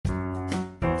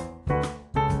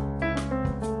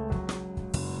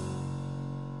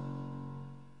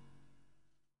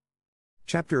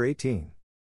Chapter 18.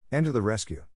 Anne to the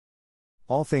rescue.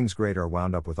 All things great are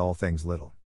wound up with all things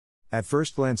little. At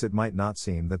first glance it might not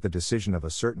seem that the decision of a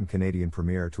certain Canadian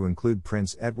premier to include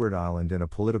Prince Edward Island in a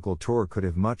political tour could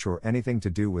have much or anything to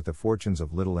do with the fortunes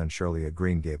of Little and Shirley at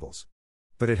Green Gables.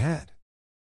 But it had.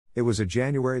 It was in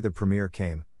January the premier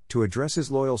came, to address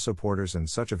his loyal supporters and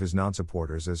such of his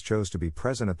non-supporters as chose to be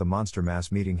present at the monster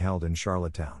mass meeting held in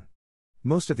Charlottetown.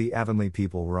 Most of the Avonlea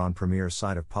people were on Premier's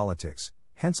side of politics,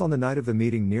 hence on the night of the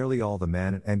meeting nearly all the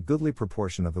men and goodly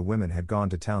proportion of the women had gone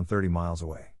to town 30 miles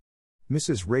away.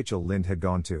 Mrs. Rachel Lynde had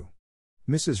gone too.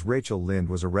 Mrs. Rachel Lynde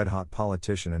was a red-hot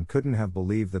politician and couldn't have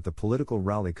believed that the political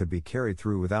rally could be carried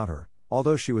through without her,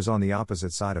 although she was on the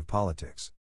opposite side of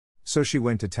politics. So she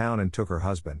went to town and took her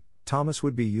husband, Thomas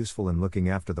would be useful in looking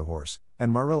after the horse,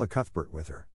 and Marilla Cuthbert with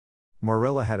her.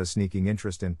 Marilla had a sneaking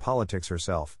interest in politics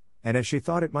herself, and as she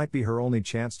thought it might be her only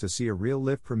chance to see a real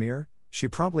live premier, she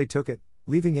promptly took it,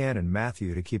 leaving Anne and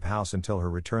Matthew to keep house until her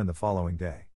return the following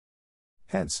day.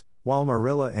 Hence, while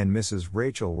Marilla and Mrs.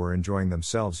 Rachel were enjoying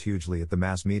themselves hugely at the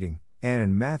mass meeting, Anne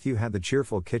and Matthew had the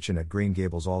cheerful kitchen at Green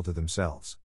Gables all to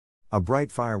themselves. A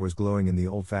bright fire was glowing in the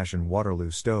old-fashioned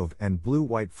Waterloo stove and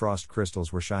blue-white frost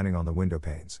crystals were shining on the window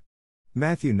panes.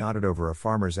 Matthew nodded over a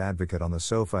farmer's advocate on the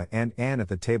sofa and Anne at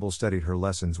the table studied her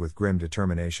lessons with grim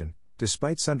determination,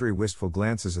 despite sundry wistful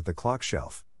glances at the clock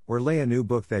shelf, where lay a new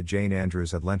book that Jane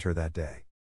Andrews had lent her that day.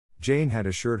 Jane had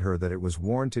assured her that it was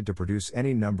warranted to produce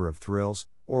any number of thrills,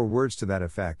 or words to that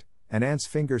effect, and Anne's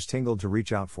fingers tingled to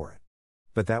reach out for it.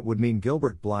 But that would mean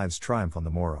Gilbert Blythe's triumph on the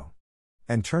morrow.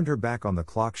 Anne turned her back on the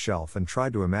clock shelf and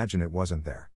tried to imagine it wasn't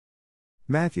there.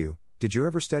 Matthew, did you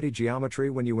ever study geometry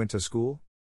when you went to school?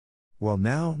 Well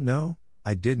now, no,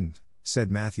 I didn't,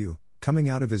 said Matthew, coming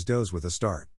out of his doze with a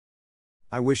start.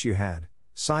 I wish you had,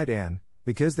 sighed Anne,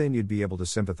 because then you'd be able to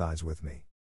sympathize with me.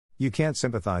 You can't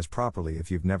sympathize properly if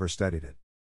you've never studied it.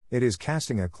 It is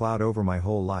casting a cloud over my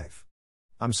whole life.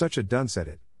 I'm such a dunce at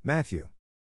it, Matthew.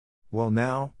 Well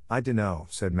now, I dunno,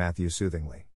 said Matthew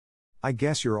soothingly. I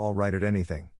guess you're all right at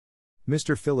anything.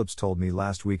 Mr. Phillips told me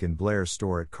last week in Blair's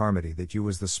store at Carmody that you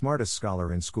was the smartest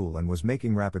scholar in school and was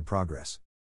making rapid progress.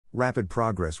 Rapid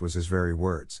progress was his very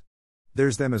words.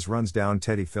 There's them as runs down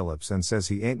Teddy Phillips and says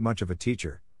he ain't much of a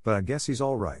teacher, but I guess he's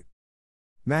all right.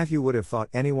 Matthew would have thought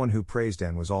anyone who praised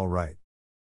Anne was all right.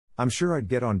 I'm sure I'd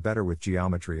get on better with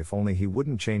geometry if only he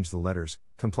wouldn't change the letters,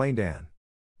 complained Anne.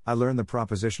 I learn the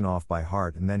proposition off by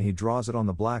heart and then he draws it on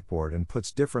the blackboard and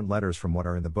puts different letters from what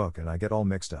are in the book and I get all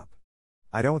mixed up.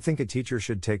 I don't think a teacher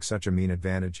should take such a mean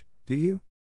advantage, do you?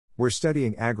 We're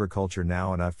studying agriculture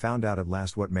now and I've found out at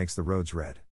last what makes the roads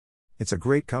red. It's a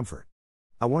great comfort.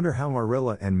 I wonder how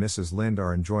Marilla and Mrs. Lynde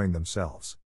are enjoying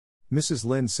themselves. Mrs.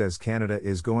 Lynde says Canada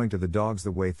is going to the dogs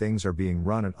the way things are being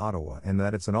run in Ottawa and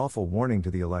that it's an awful warning to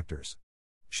the electors.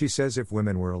 She says if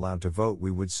women were allowed to vote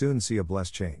we would soon see a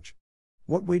blessed change.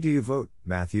 What way do you vote,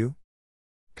 Matthew?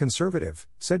 Conservative,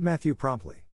 said Matthew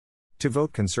promptly. To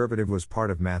vote Conservative was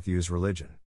part of Matthew's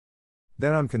religion.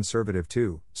 Then I'm Conservative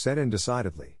too, said Anne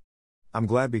decidedly. I'm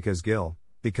glad because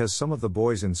some of the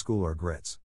boys in school are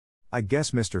grits. I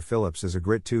guess Mr. Phillips is a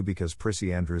grit too because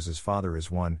Prissy Andrews' father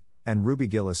is one. And Ruby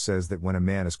Gillis says that when a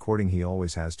man is courting he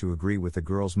always has to agree with the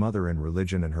girl's mother in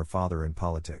religion and her father in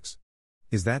politics.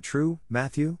 Is that true,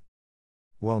 Matthew?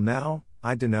 Well now,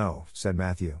 I dunno, said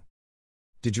Matthew.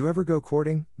 Did you ever go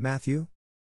courting, Matthew?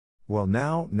 Well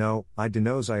now, no, I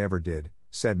dunno's I ever did,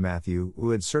 said Matthew,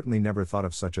 who had certainly never thought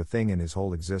of such a thing in his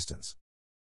whole existence.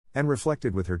 And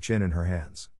reflected with her chin in her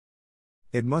hands.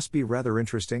 It must be rather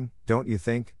interesting, don't you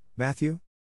think, Matthew?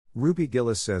 Ruby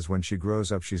Gillis says when she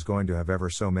grows up she's going to have ever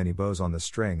so many bows on the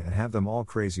string and have them all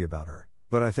crazy about her,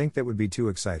 but I think that would be too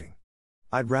exciting.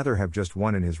 I'd rather have just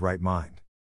one in his right mind.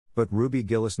 But Ruby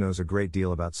Gillis knows a great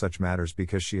deal about such matters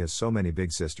because she has so many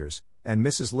big sisters, and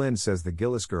Mrs. Lynde says the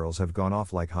Gillis girls have gone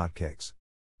off like hotcakes.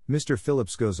 Mr.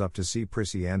 Phillips goes up to see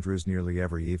Prissy Andrews nearly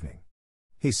every evening.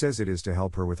 He says it is to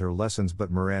help her with her lessons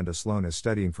but Miranda Sloane is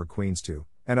studying for Queen's too,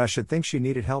 and I should think she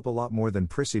needed help a lot more than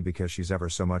Prissy because she's ever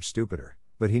so much stupider.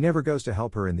 But he never goes to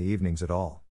help her in the evenings at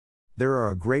all. There are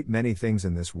a great many things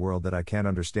in this world that I can't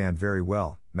understand very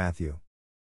well, Matthew.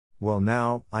 Well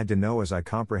now, I dunno as I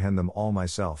comprehend them all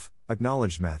myself,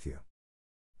 acknowledged Matthew.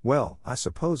 Well, I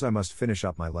suppose I must finish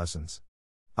up my lessons.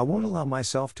 I won't allow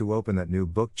myself to open that new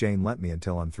book Jane lent me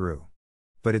until I'm through.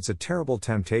 But it's a terrible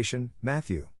temptation,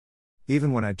 Matthew.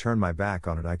 Even when I turn my back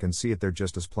on it I can see it there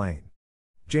just as plain.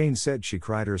 Jane said she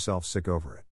cried herself sick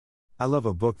over it. I love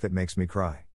a book that makes me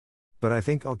cry. But I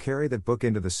think I'll carry that book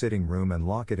into the sitting room and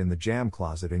lock it in the jam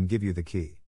closet and give you the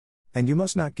key. And you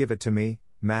must not give it to me,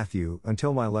 Matthew,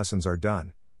 until my lessons are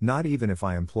done, not even if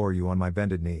I implore you on my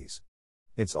bended knees.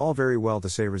 It's all very well to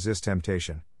say resist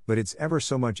temptation, but it's ever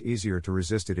so much easier to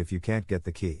resist it if you can't get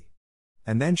the key.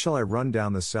 And then shall I run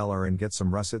down the cellar and get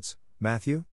some russets,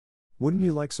 Matthew? Wouldn't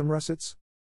you like some russets?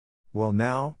 Well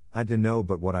now, I dunno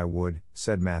but what I would,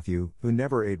 said Matthew, who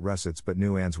never ate russets but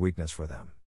knew Anne's weakness for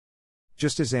them.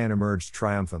 Just as Anne emerged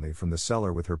triumphantly from the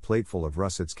cellar with her plateful of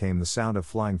russets came the sound of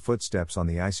flying footsteps on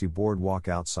the icy boardwalk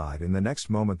outside. In the next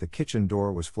moment the kitchen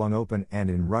door was flung open and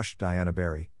in rushed Diana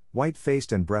Barry,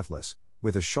 white-faced and breathless,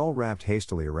 with a shawl wrapped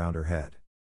hastily around her head.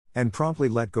 Anne promptly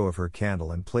let go of her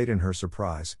candle and plate in her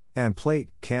surprise, and plate,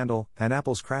 candle, and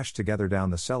apples crashed together down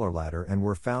the cellar ladder and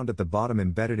were found at the bottom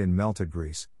embedded in melted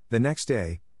grease, the next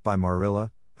day, by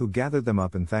Marilla, who gathered them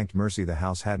up and thanked mercy the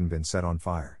house hadn't been set on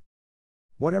fire.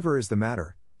 "Whatever is the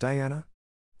matter, Diana?"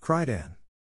 cried Anne.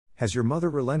 "Has your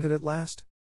mother relented at last?"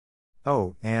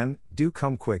 "Oh, Anne, do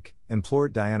come quick,"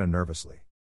 implored Diana nervously.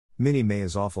 "Minnie May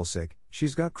is awful sick,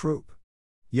 she's got croup.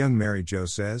 Young Mary Joe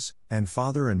says, and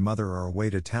father and mother are away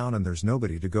to town and there's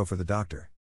nobody to go for the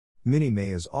doctor. Minnie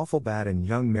May is awful bad and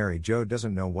young Mary Joe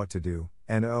doesn't know what to do,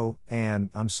 and oh, Anne,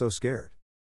 I'm so scared."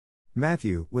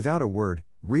 Matthew, without a word,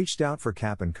 reached out for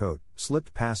cap and coat,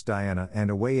 slipped past Diana and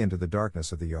away into the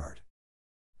darkness of the yard.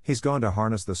 "He's gone to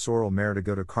harness the sorrel mare to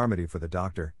go to Carmody for the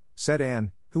doctor," said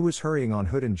Anne, who was hurrying on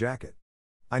hood and jacket.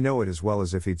 "I know it as well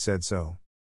as if he'd said so.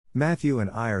 Matthew and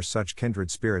I are such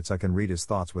kindred spirits I can read his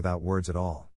thoughts without words at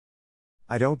all."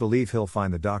 "I don't believe he'll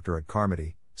find the doctor at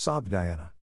Carmody," sobbed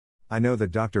Diana. "I know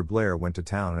that Dr. Blair went to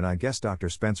town and I guess Dr.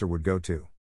 Spencer would go too.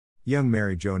 Young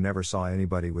Mary Joe never saw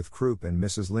anybody with croup and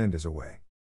Mrs. Lynde is away."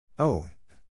 "Oh,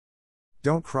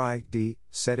 don't cry, Dee,"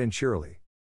 said Anne cheerily.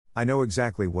 "I know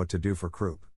exactly what to do for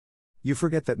croup. You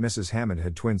forget that Mrs. Hammond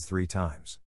had twins 3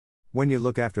 times. When you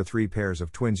look after 3 pairs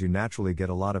of twins you naturally get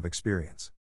a lot of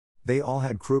experience. They all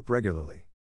had croup regularly.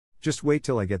 Just wait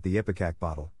till I get the Ipecac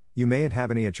bottle, you mayn't have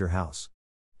any at your house.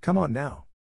 Come on now."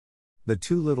 The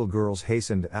 2 little girls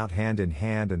hastened out hand in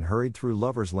hand and hurried through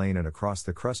Lover's Lane and across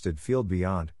the crusted field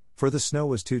beyond, for the snow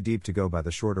was too deep to go by the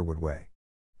shorter wood way.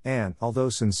 Anne, although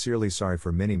sincerely sorry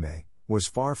for Minnie May, was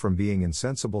far from being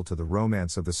insensible to the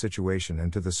romance of the situation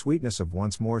and to the sweetness of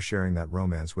once more sharing that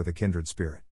romance with a kindred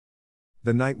spirit.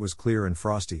 The night was clear and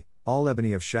frosty, all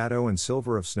ebony of shadow and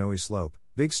silver of snowy slope.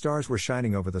 Big stars were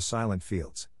shining over the silent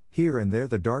fields. Here and there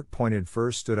the dark pointed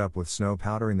firs stood up with snow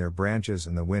powdering their branches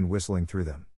and the wind whistling through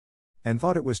them. And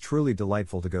thought it was truly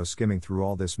delightful to go skimming through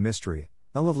all this mystery,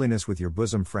 a loveliness with your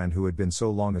bosom friend who had been so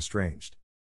long estranged.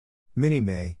 Minnie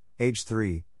May, aged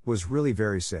 3, was really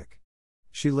very sick.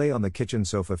 She lay on the kitchen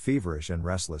sofa feverish and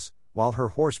restless, while her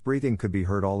hoarse breathing could be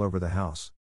heard all over the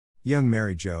house. Young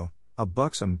Mary Joe, a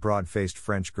buxom, broad-faced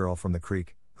French girl from the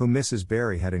creek, whom Mrs.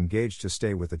 Barry had engaged to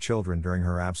stay with the children during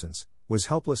her absence, was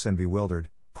helpless and bewildered,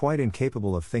 quite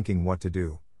incapable of thinking what to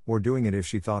do, or doing it if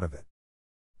she thought of it.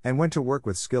 And went to work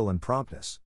with skill and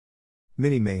promptness.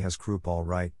 "Minnie May has croup all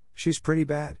right, she's pretty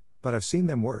bad, but I've seen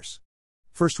them worse.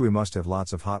 First we must have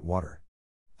lots of hot water.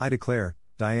 I declare,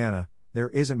 Diana, there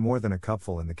isn't more than a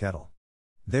cupful in the kettle.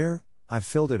 There, I've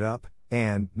filled it up,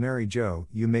 and, Mary Joe,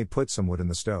 you may put some wood in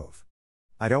the stove.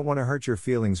 I don't want to hurt your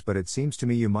feelings but it seems to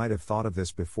me you might have thought of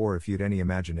this before if you'd any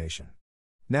imagination.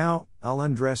 Now, I'll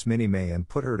undress Minnie May and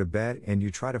put her to bed and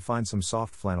you try to find some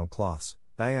soft flannel cloths,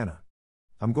 Diana.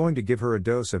 I'm going to give her a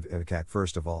dose of Ipecac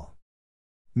first of all."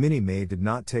 Minnie May did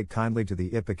not take kindly to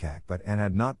the Ipecac but Anne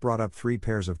had not brought up 3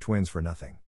 pairs of twins for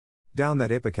nothing. Down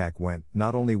that Ipecac went,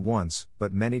 not only once,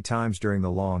 but many times during the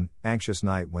long, anxious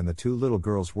night when the 2 little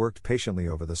girls worked patiently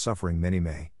over the suffering Minnie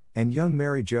May, and young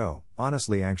Mary Joe,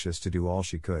 honestly anxious to do all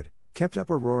she could, kept up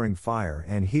a roaring fire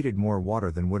and heated more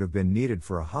water than would have been needed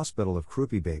for a hospital of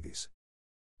croupy babies.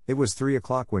 It was 3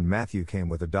 o'clock when Matthew came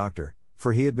with a doctor,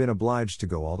 for he had been obliged to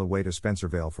go all the way to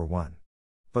Spencervale for one.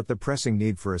 But the pressing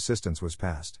need for assistance was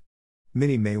past.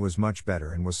 Minnie May was much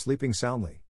better and was sleeping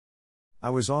soundly.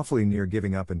 "I was awfully near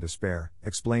giving up in despair,"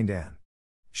 explained Anne.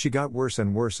 "She got worse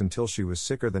and worse until she was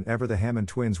sicker than ever the Hammond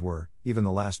twins were, even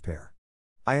the last pair.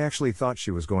 I actually thought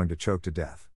she was going to choke to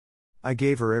death. I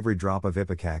gave her every drop of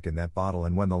Ipecac in that bottle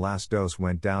and when the last dose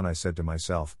went down I said to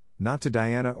myself, not to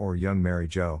Diana or young Mary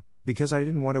Joe, because I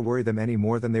didn't want to worry them any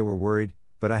more than they were worried,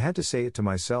 but I had to say it to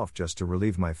myself just to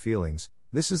relieve my feelings,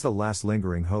 this is the last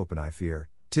lingering hope and I fear,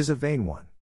 'tis a vain one.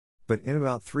 But in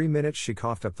about 3 minutes she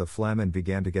coughed up the phlegm and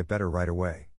began to get better right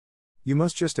away. You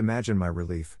must just imagine my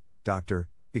relief, doctor,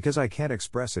 because I can't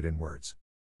express it in words.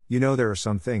 You know there are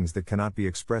some things that cannot be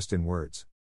expressed in words."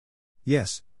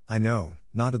 "Yes, I know,"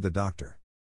 nodded the doctor.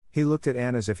 He looked at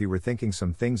Anne as if he were thinking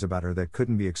some things about her that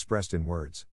couldn't be expressed in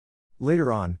words.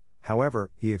 Later on,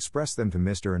 however, he expressed them to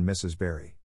Mr. and Mrs.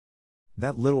 Barry.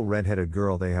 "That little red-headed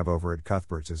girl they have over at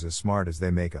Cuthbert's is as smart as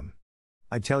they make 'em.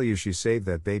 I tell you, she saved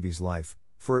that baby's life,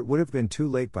 for it would have been too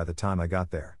late by the time I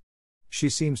got there. She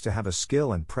seems to have a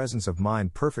skill and presence of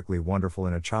mind perfectly wonderful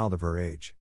in a child of her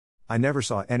age. I never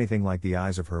saw anything like the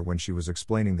eyes of her when she was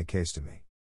explaining the case to me."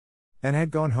 Anne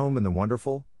had gone home in the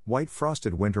wonderful, white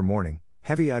frosted winter morning,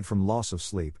 heavy-eyed from loss of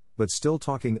sleep, but still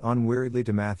talking unweariedly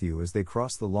to Matthew as they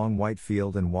crossed the long white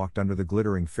field and walked under the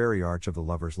glittering fairy arch of the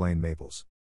Lovers' Lane maples.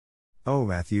 "Oh,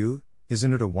 Matthew,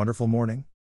 isn't it a wonderful morning?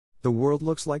 The world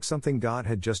looks like something God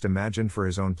had just imagined for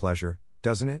his own pleasure,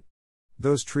 doesn't it?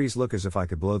 Those trees look as if I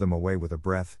could blow them away with a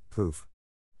breath, poof.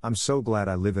 I'm so glad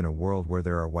I live in a world where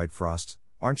there are white frosts,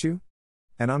 aren't you?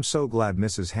 And I'm so glad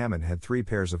Mrs. Hammond had 3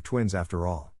 pairs of twins after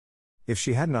all. If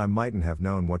she hadn't, I mightn't have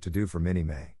known what to do for Minnie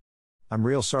May. I'm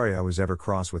real sorry I was ever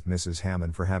cross with Mrs.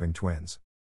 Hammond for having twins.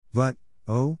 But,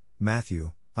 oh,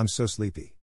 Matthew, I'm so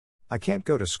sleepy. I can't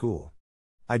go to school.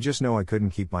 I just know I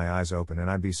couldn't keep my eyes open and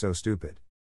I'd be so stupid.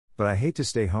 But I hate to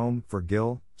stay home, for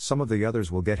Gil, some of the others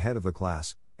will get head of the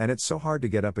class, and it's so hard to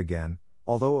get up again,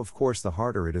 although of course the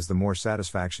harder it is the more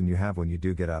satisfaction you have when you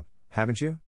do get up, haven't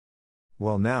you?"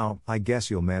 "Well now, I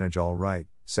guess you'll manage all right,"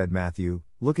 said Matthew,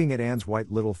 looking at Anne's white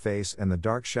little face and the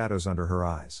dark shadows under her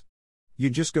eyes. "You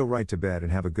just go right to bed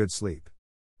and have a good sleep.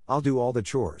 I'll do all the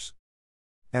chores."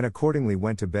 Anne accordingly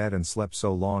went to bed and slept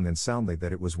so long and soundly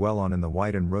that it was well on in the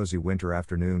white and rosy winter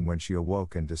afternoon when she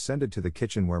awoke and descended to the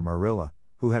kitchen where Marilla,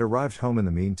 who had arrived home in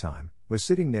the meantime, was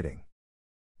sitting knitting.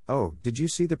 "Oh, did you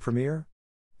see the premier?"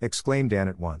 exclaimed Anne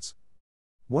at once.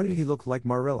 "What did he look like,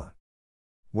 Marilla?"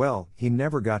 "Well, he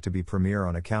never got to be premier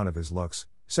on account of his looks,"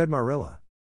 said Marilla.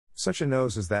 "Such a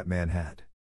nose as that man had.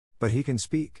 But he can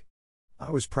speak. I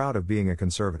was proud of being a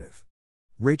conservative.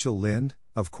 Rachel Lynde,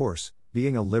 of course,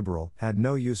 being a liberal, had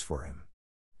no use for him.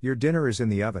 Your dinner is in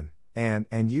the oven, Anne,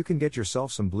 and you can get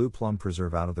yourself some blue plum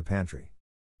preserve out of the pantry.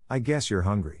 I guess you're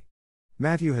hungry.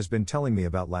 Matthew has been telling me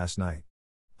about last night.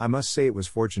 I must say it was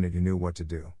fortunate you knew what to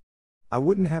do. I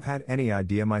wouldn't have had any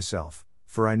idea myself,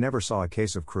 for I never saw a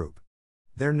case of croup.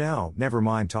 There now, never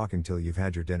mind talking till you've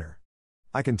had your dinner.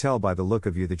 I can tell by the look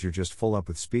of you that you're just full up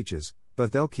with speeches,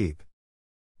 but they'll keep."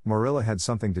 Marilla had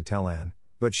something to tell Anne,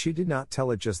 but she did not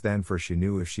tell it just then, for she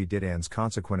knew if she did Anne's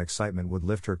consequent excitement would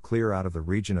lift her clear out of the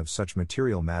region of such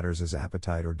material matters as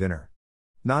appetite or dinner.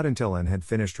 Not until Anne had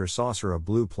finished her saucer of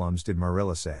blue plums did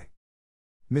Marilla say,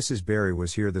 "Mrs. Barry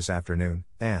was here this afternoon,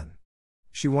 Anne.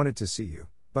 She wanted to see you,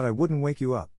 but I wouldn't wake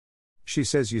you up. She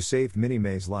says you saved Minnie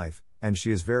May's life, and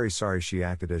she is very sorry she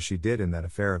acted as she did in that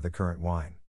affair of the currant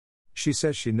wine. She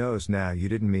says she knows now you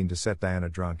didn't mean to set Diana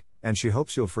drunk, and she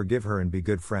hopes you'll forgive her and be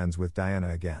good friends with Diana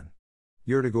again.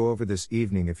 You're to go over this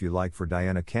evening if you like, for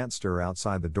Diana can't stir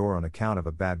outside the door on account of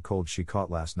a bad cold she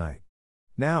caught last night.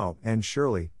 Now, and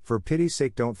Shirley, for pity's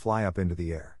sake don't fly up into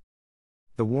the air."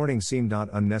 The warning seemed not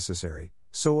unnecessary,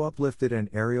 so uplifted and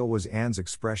aerial was Anne's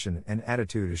expression and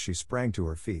attitude as she sprang to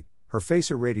her feet, her face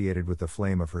irradiated with the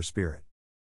flame of her spirit.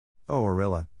 "Oh,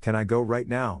 Marilla, can I go right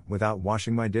now, without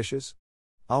washing my dishes?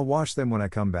 I'll wash them when I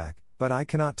come back, but I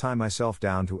cannot tie myself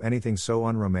down to anything so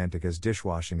unromantic as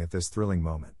dishwashing at this thrilling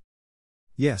moment."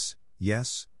 Yes,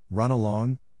 run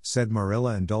along," said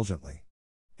Marilla indulgently.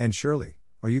 "And Shirley,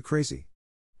 are you crazy?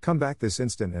 Come back this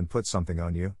instant and put something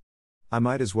on you. I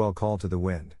might as well call to the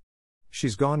wind.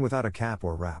 She's gone without a cap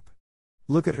or wrap.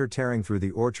 Look at her tearing through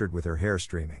the orchard with her hair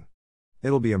streaming.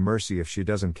 It'll be a mercy if she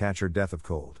doesn't catch her death of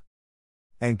cold."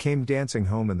 And came dancing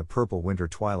home in the purple winter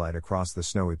twilight across the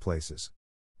snowy places.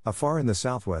 Afar in the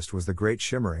southwest was the great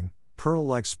shimmering,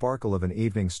 pearl-like sparkle of an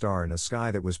evening star in a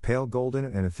sky that was pale golden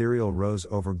and ethereal rose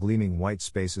over gleaming white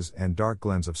spaces and dark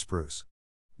glens of spruce.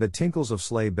 The tinkles of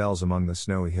sleigh bells among the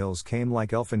snowy hills came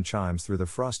like elfin chimes through the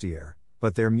frosty air,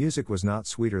 but their music was not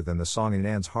sweeter than the song in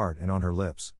Anne's heart and on her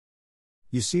lips.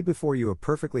 "You see before you a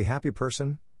perfectly happy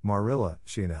person, Marilla,"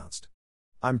 she announced.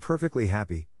 "I'm perfectly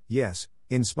happy, yes,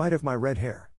 in spite of my red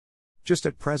hair. Just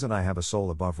at present I have a soul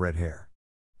above red hair.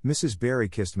 Mrs. Barry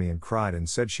kissed me and cried and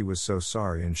said she was so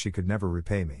sorry and she could never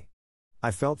repay me.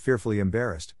 I felt fearfully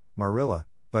embarrassed, Marilla,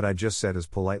 but I just said as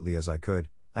politely as I could,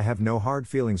 'I have no hard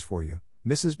feelings for you,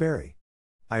 Mrs. Barry.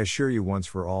 I assure you once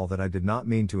for all that I did not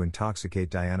mean to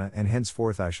intoxicate Diana, and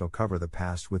henceforth I shall cover the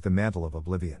past with the mantle of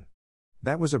oblivion.'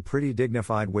 That was a pretty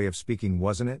dignified way of speaking,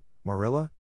 wasn't it, Marilla?"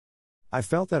 I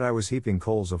felt that I was heaping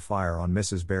coals of fire on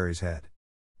Mrs. Barry's head.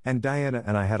 And Diana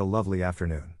and I had a lovely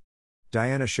afternoon.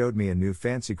 Diana showed me a new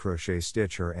fancy crochet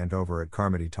stitch her aunt over at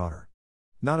Carmody taught her.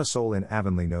 Not a soul in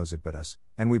Avonlea knows it but us,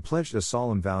 and we pledged a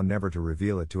solemn vow never to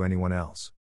reveal it to anyone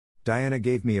else. Diana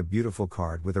gave me a beautiful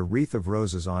card with a wreath of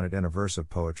roses on it and a verse of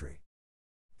poetry.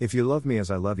 "If you love me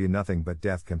as I love you, nothing but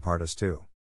death can part us two."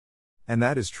 And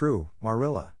that is true,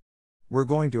 Marilla. We're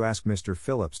going to ask Mr.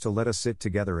 Phillips to let us sit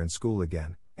together in school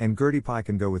again, and Gertie Pye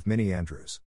can go with Minnie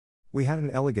Andrews. We had an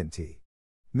elegant tea.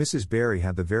 Mrs. Barry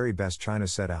had the very best china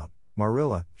set out,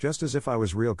 Marilla, just as if I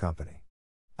was real company.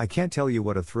 I can't tell you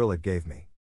what a thrill it gave me.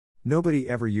 Nobody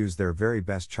ever used their very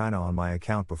best china on my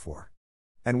account before.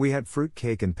 And we had fruit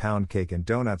cake and pound cake and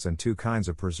donuts and 2 kinds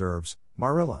of preserves,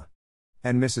 Marilla.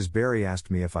 And Mrs. Barry asked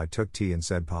me if I took tea and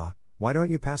said, Pa, why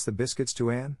don't you pass the biscuits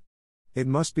to Anne? It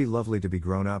must be lovely to be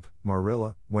grown up,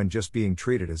 Marilla, when just being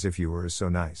treated as if you were so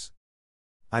nice.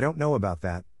 I don't know about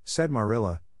that, said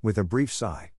Marilla, with a brief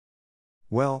sigh.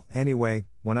 Well, anyway,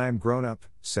 when I am grown up,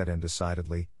 said Anne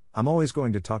decidedly, I'm always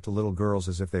going to talk to little girls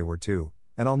as if they were too,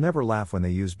 and I'll never laugh when they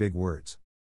use big words.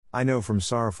 I know from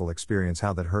sorrowful experience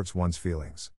how that hurts one's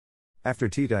feelings. After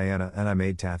tea, Diana and I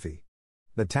made taffy.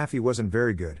 The taffy wasn't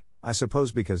very good, I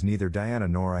suppose because neither Diana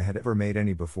nor I had ever made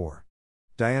any before.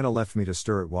 Diana left me to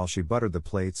stir it while she buttered the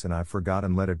plates and I forgot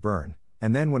and let it burn,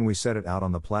 and then when we set it out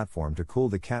on the platform to cool,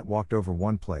 the cat walked over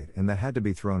one plate and that had to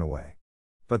be thrown away.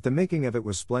 But the making of it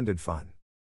was splendid fun.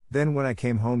 Then when I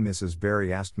came home, Mrs.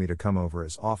 Barry asked me to come over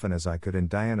as often as I could, and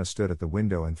Diana stood at the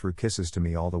window and threw kisses to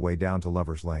me all the way down to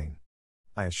Lover's Lane.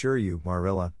 I assure you,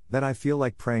 Marilla, that I feel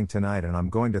like praying tonight, and I'm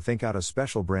going to think out a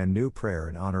special brand new prayer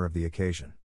in honor of the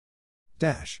occasion.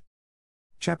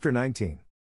 Chapter 19.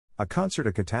 A concert,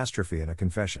 a catastrophe, and a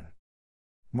confession.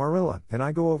 Marilla, can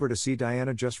I go over to see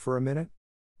Diana just for a minute?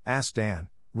 Asked Anne,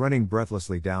 running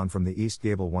breathlessly down from the East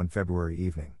Gable one February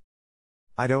evening.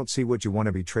 I don't see what you want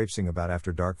to be traipsing about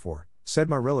after dark for, said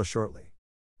Marilla shortly.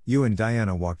 You and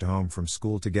Diana walked home from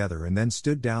school together and then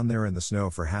stood down there in the snow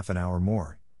for half an hour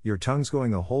more, your tongues going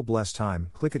the whole blessed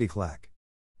time, clickety-clack.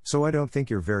 So I don't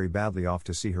think you're very badly off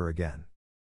to see her again.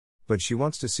 But she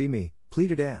wants to see me,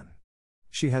 pleaded Anne.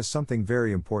 She has something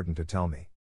very important to tell me.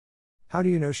 How do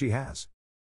you know she has?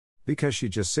 Because she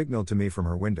just signaled to me from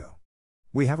her window.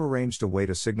 We have arranged a way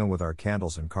to signal with our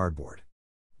candles and cardboard.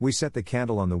 We set the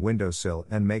candle on the windowsill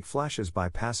and make flashes by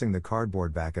passing the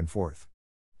cardboard back and forth.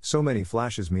 So many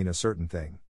flashes mean a certain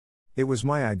thing. It was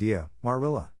my idea,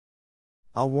 Marilla.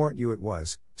 I'll warrant you it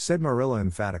was, said Marilla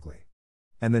emphatically.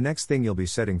 And the next thing you'll be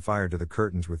setting fire to the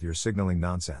curtains with your signaling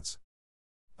nonsense.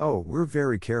 Oh, we're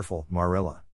very careful,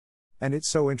 Marilla. And it's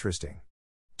so interesting.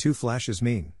 2 flashes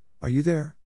mean, are you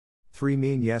there? 3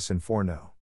 mean yes and 4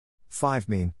 no. 5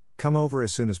 mean, come over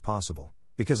as soon as possible,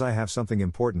 because I have something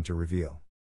important to reveal.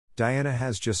 Diana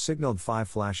has just signaled 5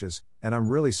 flashes, and I'm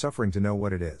really suffering to know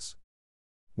what it is.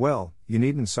 Well, you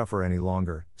needn't suffer any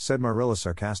longer, said Marilla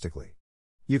sarcastically.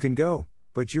 You can go,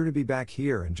 but you're to be back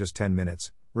here in just 10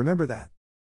 minutes, remember that?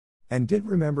 And did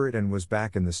remember it and was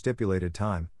back in the stipulated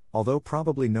time, although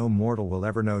probably no mortal will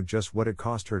ever know just what it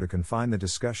cost her to confine the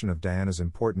discussion of Diana's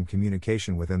important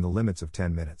communication within the limits of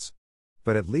 10 minutes.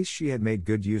 But at least she had made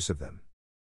good use of them.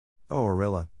 Oh,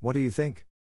 Arilla, what do you think?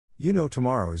 You know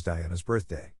tomorrow is Diana's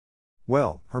birthday.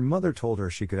 Well, her mother told her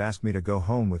she could ask me to go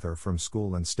home with her from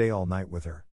school and stay all night with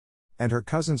her. And her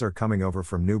cousins are coming over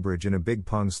from Newbridge in a big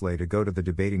pung sleigh to go to the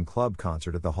debating club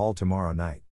concert at the hall tomorrow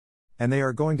night. And they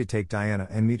are going to take Diana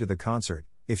and me to the concert,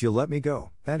 if you'll let me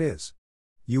go, that is.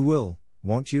 You will,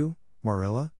 won't you,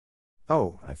 Marilla?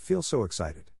 Oh, I feel so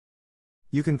excited.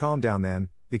 You can calm down then,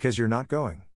 because you're not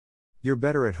going. You're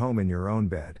better at home in your own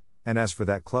bed, and as for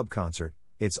that club concert,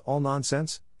 it's all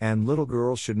nonsense, and little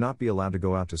girls should not be allowed to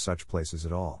go out to such places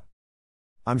at all.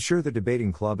 I'm sure the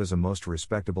debating club is a most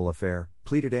respectable affair,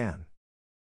 pleaded Anne.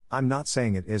 I'm not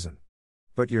saying it isn't.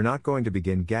 But you're not going to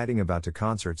begin gadding about to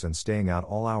concerts and staying out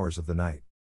all hours of the night.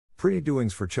 Pretty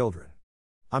doings for children.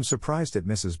 I'm surprised at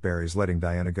Mrs. Barry's letting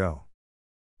Diana go.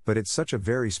 But it's such a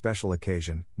very special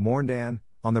occasion, mourned Anne,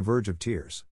 on the verge of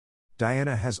tears.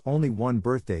 Diana has only one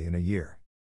birthday in a year.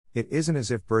 It isn't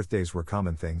as if birthdays were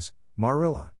common things,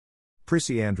 Marilla.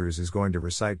 Prissy Andrews is going to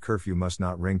recite Curfew Must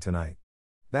Not Ring tonight.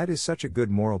 That is such a good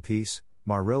moral piece,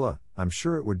 Marilla, I'm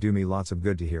sure it would do me lots of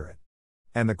good to hear it.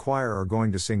 And the choir are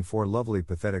going to sing 4 lovely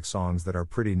pathetic songs that are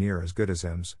pretty near as good as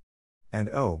hymns. And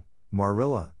oh,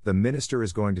 Marilla, the minister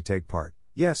is going to take part.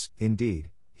 Yes, indeed,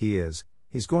 he is.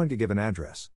 He's going to give an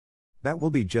address. That will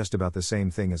be just about the same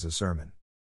thing as a sermon.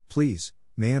 Please,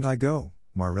 mayn't I go,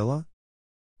 Marilla?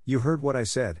 You heard what I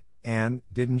said, Anne,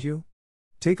 didn't you?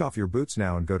 Take off your boots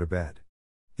now and go to bed.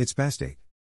 It's past 8.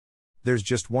 There's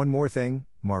just one more thing,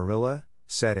 Marilla,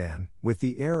 said Anne, with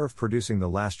the air of producing the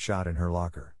last shot in her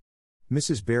locker.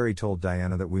 Mrs. Barry told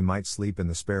Diana that we might sleep in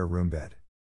the spare room bed.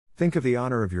 Think of the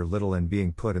honor of your little and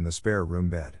being put in the spare room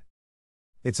bed.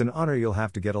 It's an honor you'll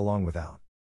have to get along without.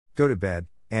 Go to bed,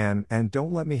 Anne, and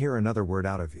don't let me hear another word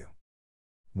out of you.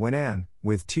 When Anne,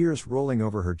 with tears rolling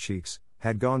over her cheeks,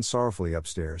 had gone sorrowfully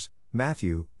upstairs,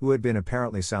 Matthew, who had been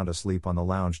apparently sound asleep on the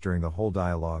lounge during the whole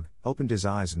dialogue, opened his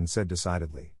eyes and said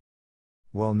decidedly,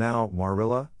 "Well now,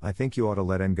 Marilla, I think you ought to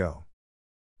let Anne go."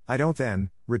 "I don't then,"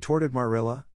 retorted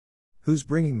Marilla. "Who's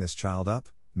bringing this child up,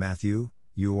 Matthew,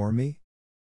 you or me?"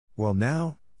 "Well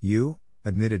now, you,"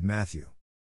 admitted Matthew.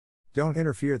 "Don't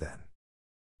interfere then."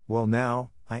 "Well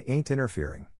now, I ain't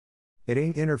interfering. It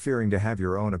ain't interfering to have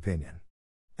your own opinion.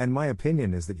 And my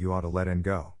opinion is that you ought to let Anne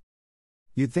go."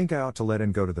 "You'd think I ought to let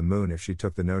Anne go to the moon if she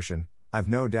took the notion, I've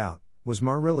no doubt," was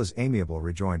Marilla's amiable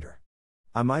rejoinder.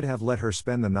 "I might have let her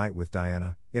spend the night with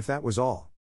Diana, if that was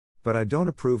all. But I don't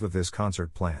approve of this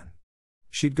concert plan.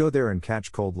 She'd go there and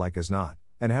catch cold like as not,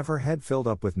 and have her head filled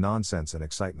up with nonsense and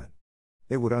excitement.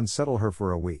 It would unsettle her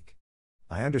for a week.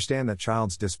 I understand that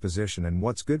child's disposition and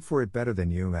what's good for it better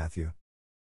than you, Matthew."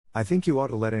 "I think you ought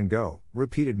to let Anne go,"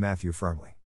 repeated Matthew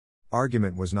firmly.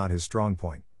 Argument was not his strong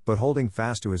point, but holding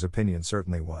fast to his opinion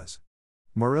certainly was.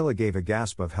 Marilla gave a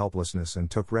gasp of helplessness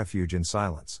and took refuge in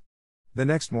silence. The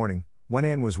next morning, when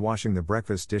Anne was washing the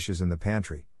breakfast dishes in the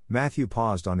pantry, Matthew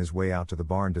paused on his way out to the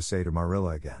barn to say to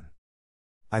Marilla again,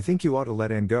 "I think you ought to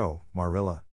let Anne go,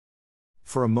 Marilla."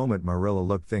 For a moment Marilla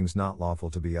looked things not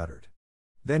lawful to be uttered.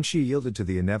 Then she yielded to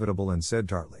the inevitable and said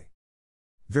tartly,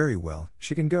 "Very well,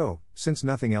 she can go, since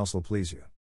nothing else will please you."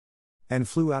 And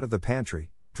flew out of the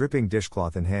pantry, dripping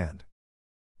dishcloth in hand.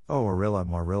 "Oh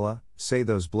Marilla, say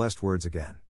those blessed words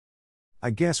again.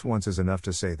 I guess once is enough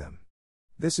to say them.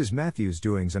 This is Matthew's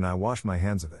doings and I wash my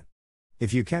hands of it.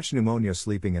 If you catch pneumonia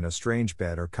sleeping in a strange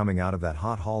bed or coming out of that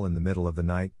hot hall in the middle of the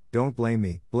night, don't blame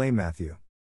me, blame Matthew.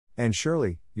 And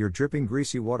Shirley, you're dripping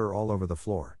greasy water all over the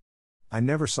floor. I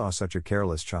never saw such a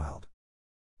careless child."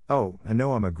 "Oh, I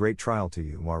know I'm a great trial to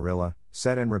you, Marilla,"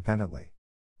 said Anne repentantly.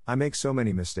 "I make so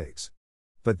many mistakes.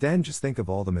 But then just think of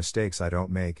all the mistakes I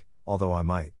don't make, although I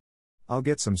might. I'll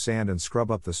get some sand and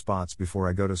scrub up the spots before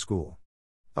I go to school.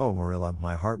 Oh Marilla,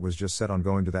 my heart was just set on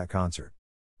going to that concert.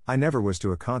 I never was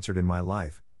to a concert in my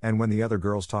life, and when the other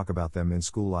girls talk about them in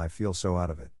school I feel so out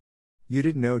of it. You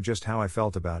didn't know just how I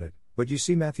felt about it, but you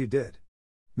see Matthew did.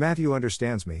 Matthew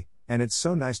understands me, and it's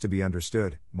so nice to be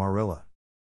understood, Marilla."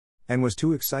 And was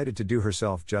too excited to do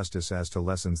herself justice as to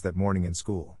lessons that morning in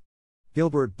school.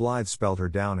 Gilbert Blythe spelled her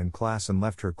down in class and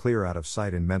left her clear out of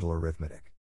sight in mental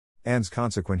arithmetic. Anne's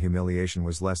consequent humiliation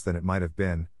was less than it might have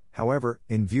been, however,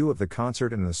 in view of the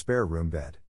concert and the spare room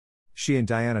bed. She and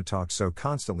Diana talked so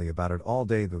constantly about it all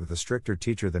day that with a stricter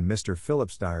teacher than Mr.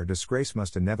 Phillips dire disgrace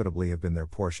must inevitably have been their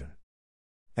portion.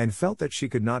 And felt that she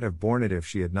could not have borne it if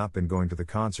she had not been going to the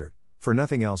concert, for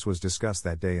nothing else was discussed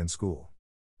that day in school.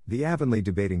 The Avonlea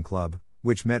Debating Club,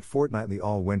 which met fortnightly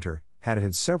all winter,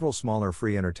 had several smaller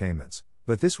free entertainments,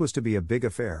 but this was to be a big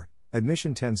affair,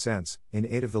 admission 10 cents, in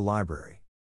aid of the library.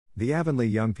 The Avonlea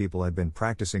young people had been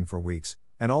practicing for weeks,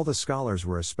 and all the scholars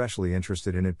were especially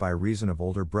interested in it by reason of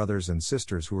older brothers and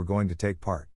sisters who were going to take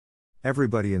part.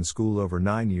 Everybody in school over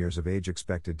 9 years of age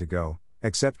expected to go,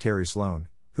 except Carrie Sloane,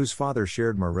 whose father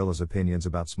shared Marilla's opinions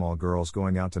about small girls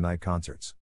going out to night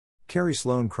concerts. Carrie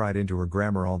Sloane cried into her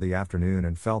grammar all the afternoon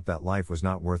and felt that life was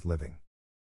not worth living.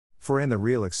 For Anne the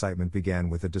real excitement began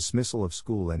with the dismissal of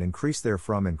school and increased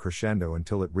therefrom in crescendo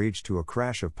until it reached to a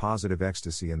crash of positive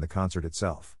ecstasy in the concert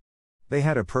itself. They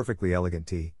had a perfectly elegant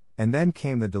tea, and then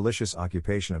came the delicious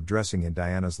occupation of dressing in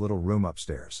Diana's little room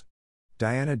upstairs.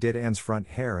 Diana did Anne's front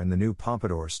hair in the new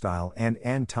pompadour style and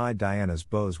Anne tied Diana's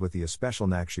bows with the especial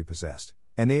knack she possessed,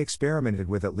 and they experimented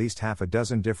with at least half a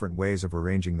dozen different ways of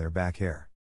arranging their back hair.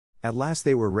 At last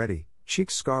they were ready,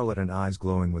 cheeks scarlet and eyes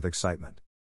glowing with excitement.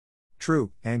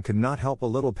 True, Anne could not help a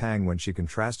little pang when she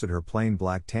contrasted her plain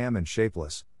black tam and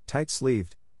shapeless,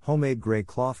 tight-sleeved, homemade gray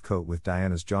cloth coat with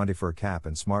Diana's jaunty fur cap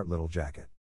and smart little jacket.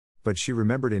 But she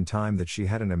remembered in time that she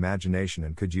had an imagination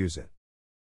and could use it.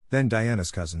 Then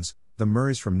Diana's cousins, the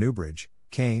Murrays from Newbridge,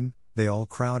 came. They all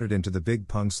crowded into the big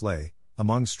pung sleigh,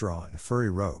 among straw and furry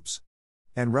robes.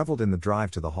 And reveled in the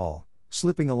drive to the hall,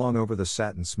 slipping along over the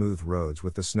satin-smooth roads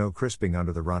with the snow crisping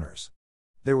under the runners.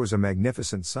 There was a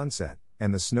magnificent sunset,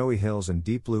 and the snowy hills and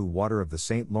deep blue water of the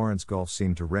St. Lawrence Gulf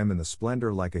seemed to rim in the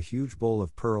splendor like a huge bowl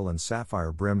of pearl and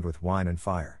sapphire brimmed with wine and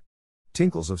fire.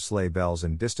 Tinkles of sleigh bells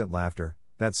and distant laughter,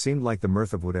 that seemed like the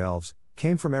mirth of wood elves,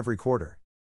 came from every quarter.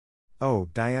 "Oh,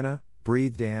 Diana,"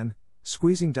 breathed Anne,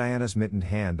 squeezing Diana's mittened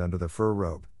hand under the fur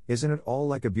robe, "isn't it all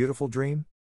like a beautiful dream?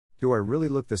 Do I really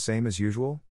look the same as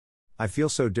usual? I feel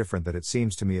so different that it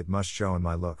seems to me it must show in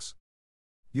my looks."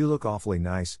 "You look awfully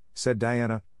nice," said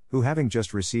Diana, who, having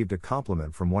just received a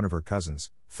compliment from one of her cousins,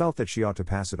 felt that she ought to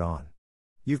pass it on.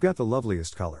 "You've got the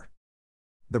loveliest color."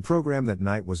 The program that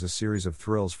night was a series of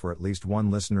thrills for at least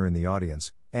one listener in the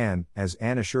audience, and, as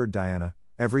Anne assured Diana,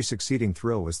 Every succeeding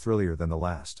thrill was thrillier than the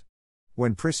last.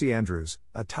 When Prissy Andrews,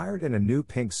 attired in a new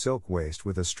pink silk waist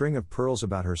with a string of pearls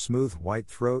about her smooth white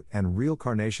throat and real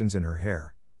carnations in her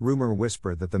hair, rumor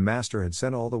whispered that the master had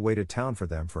sent all the way to town for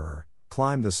her,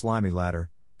 climbed the slimy ladder,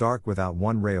 dark without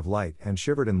one ray of light, and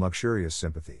shivered in luxurious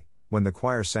sympathy, when the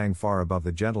choir sang far above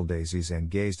the gentle daisies and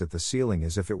gazed at the ceiling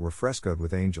as if it were frescoed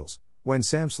with angels, when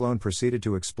Sam Sloan proceeded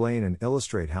to explain and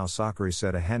illustrate how Sakari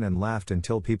said a hen and laughed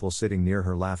until people sitting near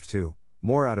her laughed too,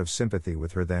 more out of sympathy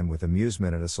with her than with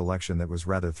amusement at a selection that was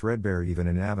rather threadbare even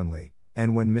in Avonlea,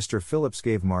 and when Mr. Phillips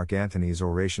gave Mark Antony's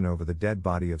oration over the dead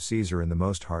body of Caesar in the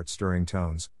most heart-stirring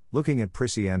tones, looking at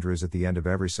Prissy Andrews at the end of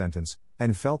every sentence,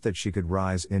 and felt that she could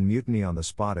rise in mutiny on the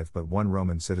spot if but one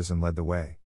Roman citizen led the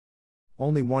way.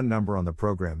 Only one number on the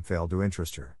program failed to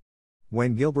interest her.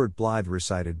 When Gilbert Blythe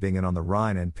recited Bingen on the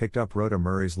Rhine and picked up Rhoda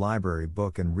Murray's library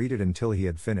book and read it until he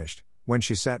had finished, when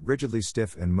she sat rigidly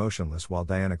stiff and motionless while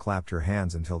Diana clapped her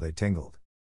hands until they tingled.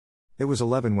 It was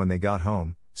 11 when they got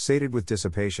home, sated with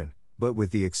dissipation, but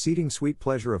with the exceeding sweet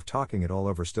pleasure of talking it all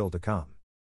over still to come.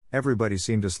 Everybody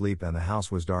seemed asleep and the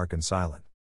house was dark and silent.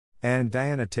 And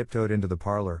Diana tiptoed into the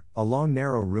parlor, a long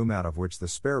narrow room out of which the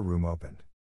spare room opened.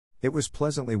 It was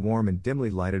pleasantly warm and dimly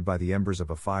lighted by the embers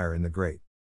of a fire in the grate.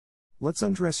 "Let's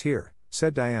undress here,"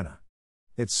 said Diana.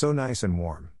 "It's so nice and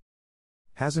warm."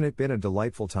 "Hasn't it been a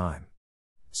delightful time?"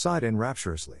 sighed Anne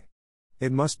rapturously. "It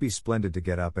must be splendid to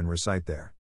get up and recite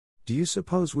there. Do you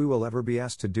suppose we will ever be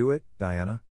asked to do it,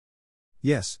 Diana?"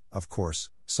 "Yes, of course,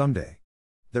 someday.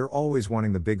 They're always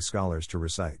wanting the big scholars to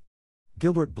recite.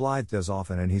 Gilbert Blythe does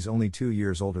often and he's only 2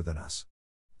 years older than us."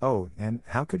 "Oh, and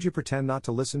how could you pretend not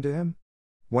to listen to him?"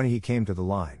 When he came to the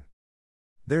line,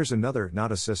 "There's another,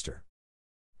 not a sister.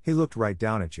 He looked right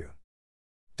down at you."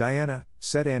 "Diana,"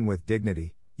 said Anne with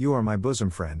dignity, "you are my bosom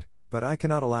friend, but I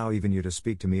cannot allow even you to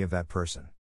speak to me of that person.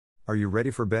 Are you ready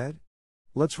for bed?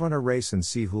 Let's run a race and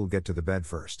see who'll get to the bed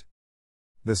first."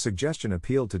 The suggestion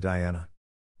appealed to Diana.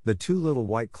 The two little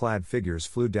white-clad figures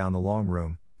flew down the long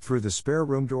room, through the spare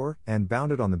room door, and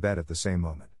bounded on the bed at the same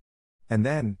moment. And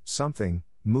then, something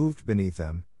moved beneath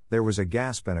them, there was a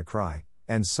gasp and a cry,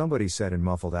 and somebody said in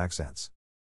muffled accents,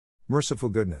 "Merciful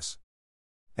goodness."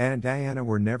 Anne and Diana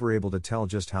were never able to tell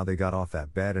just how they got off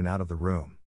that bed and out of the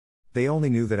room. They only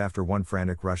knew that after one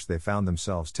frantic rush they found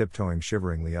themselves tiptoeing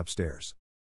shiveringly upstairs.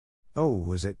 "Oh,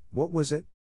 what was it?"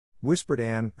 whispered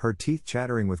Anne, her teeth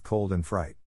chattering with cold and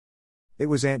fright. "It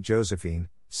was Aunt Josephine,"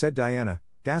 said Diana,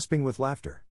 gasping with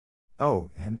laughter.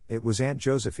 "Oh, and it was Aunt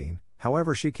Josephine,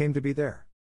 however she came to be there.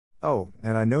 Oh,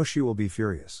 and I know she will be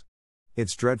furious.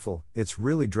 It's dreadful, it's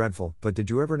really dreadful, but did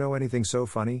you ever know anything so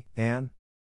funny, Anne?"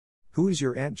 "Who is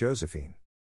your Aunt Josephine?"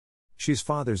 "She's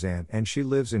Father's aunt and she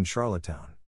lives in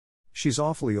Charlottetown. She's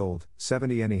awfully old,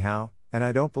 70 anyhow, and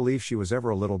I don't believe she was ever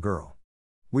a little girl.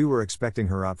 We were expecting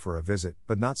her out for a visit,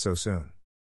 but not so soon.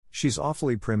 She's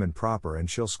awfully prim and proper and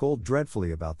she'll scold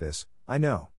dreadfully about this, I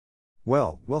know.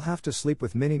 Well, we'll have to sleep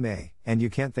with Minnie May, and you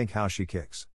can't think how she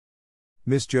kicks."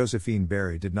 Miss Josephine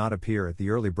Barry did not appear at the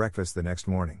early breakfast the next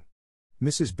morning.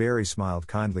 Mrs. Barry smiled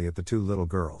kindly at the two little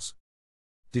girls.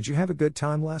 "Did you have a good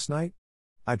time last night?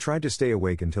 I tried to stay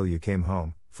awake until you came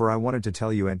home, for I wanted to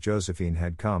tell you Aunt Josephine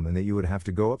had come and that you would have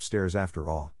to go upstairs after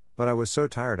all, but I was so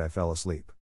tired I fell asleep.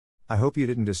 I hope you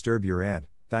didn't disturb your aunt,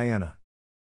 Diana."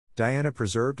 Diana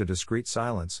preserved a discreet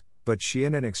silence, but she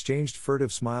and Anne exchanged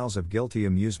furtive smiles of guilty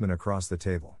amusement across the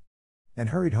table. And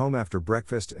hurried home after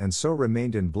breakfast and so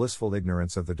remained in blissful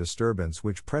ignorance of the disturbance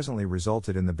which presently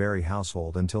resulted in the Barry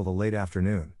household until the late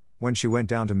afternoon, when she went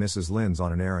down to Mrs. Lynde's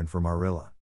on an errand for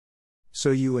Marilla.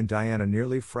 "So you and Diana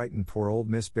nearly frightened poor old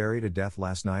Miss Barry to death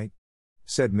last night?"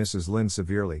 said Mrs. Lynde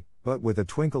severely, but with a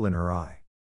twinkle in her eye.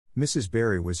 "Mrs.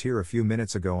 Barry was here a few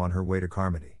minutes ago on her way to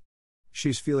Carmody.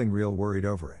 She's feeling real worried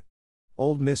over it.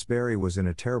 Old Miss Barry was in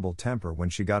a terrible temper when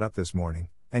she got up this morning,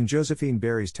 and Josephine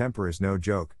Barry's temper is no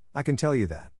joke, I can tell you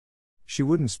that. She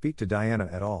wouldn't speak to Diana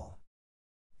at all."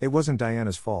 "It wasn't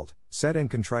Diana's fault," said Anne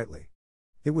contritely.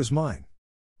 "It was mine.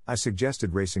 I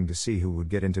suggested racing to see who would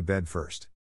get into bed first."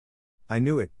 "I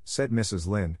knew it," said Mrs.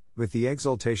 Lynde, with the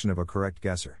exultation of a correct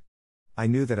guesser. "I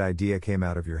knew that idea came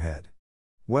out of your head.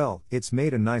 Well, it's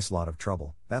made a nice lot of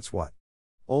trouble, that's what.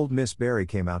 Old Miss Barry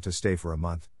came out to stay for a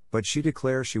month, but she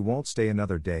declares she won't stay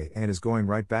another day and is going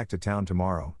right back to town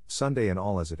tomorrow, Sunday and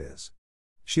all as it is.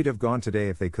 She'd have gone today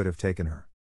if they could have taken her.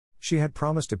 She had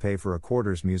promised to pay for a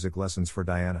quarter's music lessons for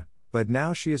Diana, but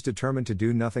now she is determined to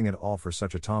do nothing at all for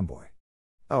such a tomboy.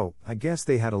 Oh, I guess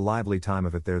they had a lively time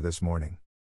of it there this morning.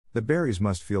 The Barrys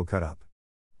must feel cut up.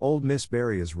 Old Miss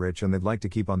Barry is rich and they'd like to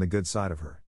keep on the good side of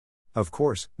her. Of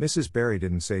course, Mrs. Barry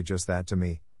didn't say just that to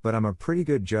me, but I'm a pretty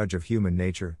good judge of human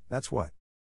nature, that's what."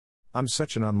 I'm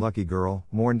such an unlucky girl,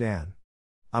 mourned Anne.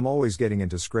 I'm always getting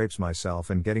into scrapes myself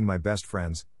and getting my best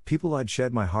friends, people I'd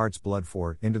shed my heart's blood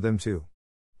for, into them too.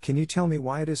 Can you tell me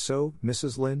why it is so,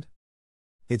 Mrs. Lynde?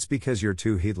 It's because you're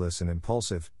too heedless and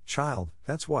impulsive, child,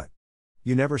 that's what.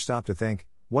 You never stop to think,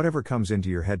 whatever comes into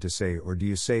your head to say, or do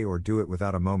you say or do it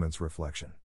without a moment's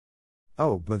reflection?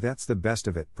 Oh, but that's the best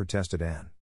of it, protested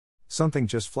Anne. Something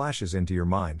just flashes into your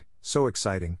mind, so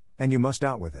exciting, and you must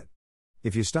out with it.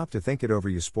 If you stop to think it over,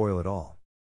 you spoil it all.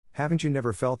 Haven't you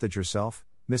never felt that yourself,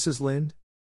 Mrs. Lynde?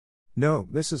 No,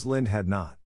 Mrs. Lynde had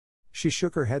not. She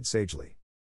shook her head sagely.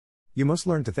 You must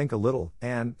learn to think a little,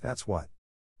 Anne, that's what.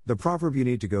 The proverb you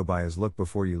need to go by is look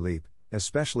before you leap,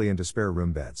 especially into spare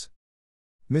room beds.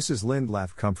 Mrs. Lynde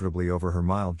laughed comfortably over her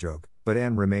mild joke, but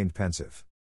Anne remained pensive.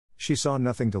 She saw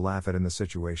nothing to laugh at in the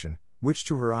situation, which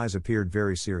to her eyes appeared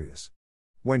very serious.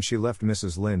 When she left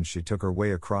Mrs. Lynde, she took her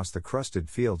way across the crusted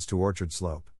fields to Orchard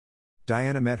Slope.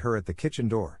 Diana met her at the kitchen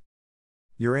door.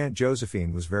 Your Aunt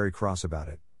Josephine was very cross about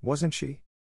it, wasn't she?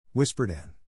 Whispered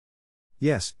Anne.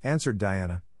 Yes, answered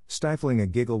Diana, stifling a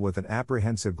giggle with an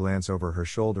apprehensive glance over her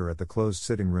shoulder at the closed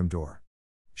sitting room door.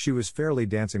 She was fairly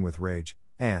dancing with rage.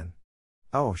 Anne.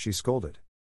 Oh, she scolded.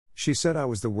 She said I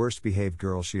was the worst behaved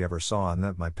girl she ever saw and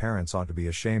that my parents ought to be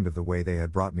ashamed of the way they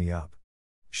had brought me up.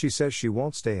 She says she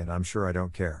won't stay and I'm sure I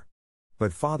don't care.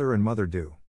 But father and mother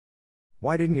do.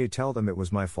 Why didn't you tell them it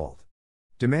was my fault?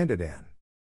 Demanded Anne.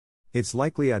 It's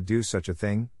likely I'd do such a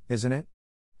thing, isn't it?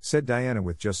 Said Diana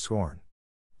with just scorn.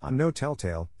 I'm no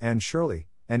telltale, Anne Shirley,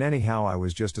 and anyhow I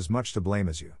was just as much to blame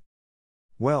as you.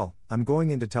 Well, I'm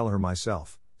going in to tell her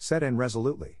myself, said Anne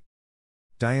resolutely.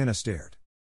 Diana stared.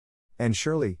 And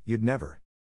Shirley, you'd never.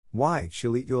 Why,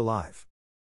 she'll eat you alive.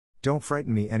 Don't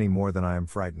frighten me any more than I am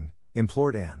frightened,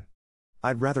 implored Anne.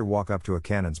 I'd rather walk up to a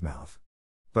cannon's mouth.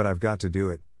 But I've got to do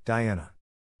it, Diana.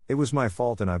 It was my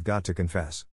fault and I've got to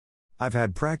confess. I've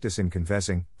had practice in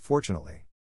confessing, fortunately.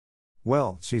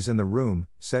 Well, she's in the room,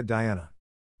 said Diana.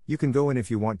 You can go in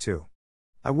if you want to.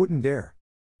 I wouldn't dare.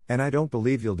 And I don't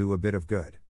believe you'll do a bit of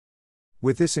good.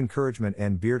 With this encouragement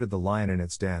Anne bearded the lion in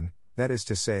its den, that is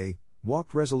to say,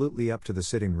 walked resolutely up to the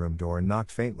sitting room door and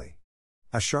knocked faintly.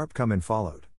 A sharp come-in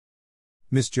followed.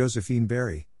 Miss Josephine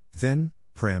Barry, thin,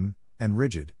 prim, and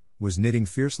rigid, was knitting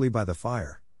fiercely by the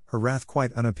fire, her wrath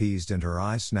quite unappeased and her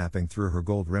eyes snapping through her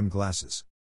gold-rimmed glasses.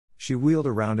 She wheeled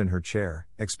around in her chair,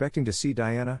 expecting to see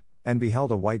Diana, and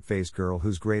beheld a white-faced girl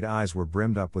whose great eyes were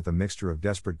brimmed up with a mixture of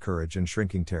desperate courage and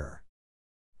shrinking terror.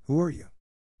 Who are you?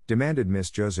 Demanded Miss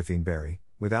Josephine Barry,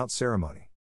 without ceremony.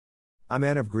 I'm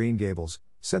Anne of Green Gables,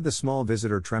 said the small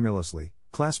visitor tremulously,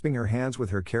 clasping her hands with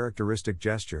her characteristic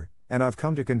gesture, and I've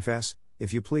come to confess,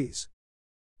 if you please.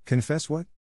 Confess what?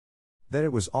 That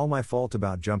it was all my fault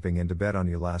about jumping into bed on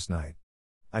you last night.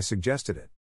 I suggested it.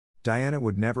 Diana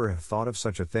would never have thought of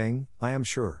such a thing, I am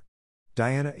sure.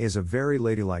 Diana is a very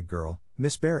ladylike girl,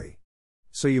 Miss Barry.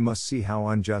 So you must see how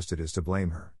unjust it is to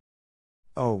blame her.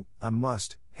 Oh, I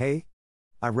must, hey?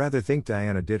 I rather think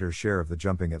Diana did her share of the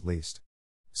jumping at least.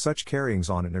 Such carryings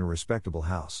on in a respectable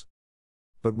house.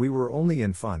 But we were only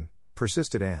in fun,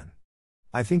 persisted Anne.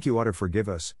 I think you ought to forgive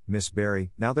us, Miss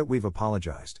Barry, now that we've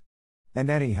apologized. And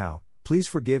anyhow, please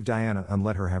forgive Diana and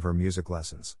let her have her music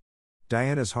lessons.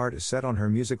 Diana's heart is set on her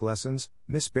music lessons,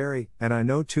 Miss Barry, and I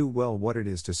know too well what it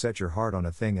is to set your heart on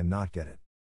a thing and not get it.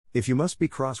 If you must be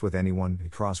cross with anyone, be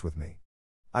cross with me.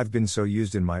 I've been so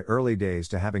used in my early days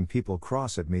to having people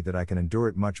cross at me that I can endure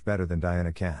it much better than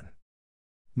Diana can.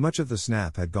 Much of the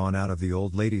snap had gone out of the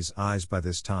old lady's eyes by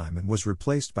this time and was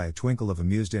replaced by a twinkle of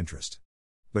amused interest.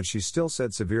 But she still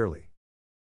said severely,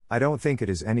 I don't think it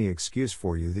is any excuse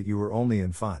for you that you were only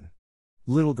in fun.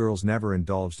 Little girls never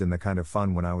indulged in the kind of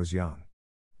fun when I was young.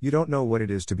 You don't know what it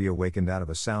is to be awakened out of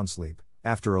a sound sleep,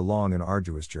 after a long and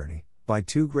arduous journey, by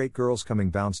two great girls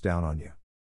coming bounce down on you.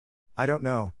 I don't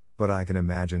know, but I can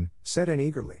imagine, said Anne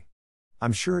eagerly.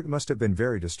 I'm sure it must have been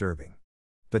very disturbing.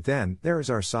 But then, there is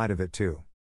our side of it too.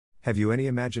 Have you any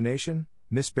imagination,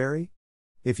 Miss Barry?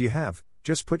 If you have,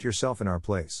 just put yourself in our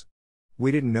place.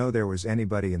 We didn't know there was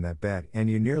anybody in that bed and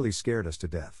you nearly scared us to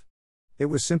death. It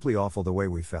was simply awful the way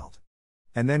we felt.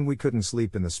 And then we couldn't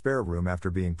sleep in the spare room after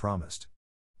being promised.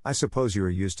 I suppose you are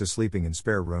used to sleeping in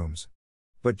spare rooms.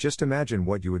 But just imagine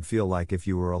what you would feel like if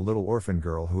you were a little orphan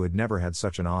girl who had never had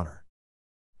such an honor.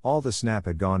 All the snap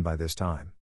had gone by this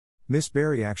time. Miss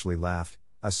Barry actually laughed,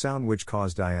 a sound which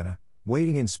caused Diana,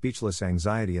 waiting in speechless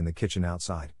anxiety in the kitchen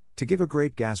outside, to give a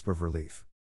great gasp of relief.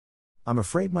 I'm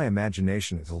afraid my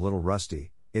imagination is a little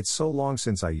rusty, it's so long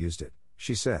since I used it,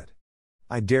 she said.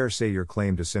 I dare say your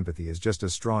claim to sympathy is just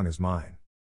as strong as mine.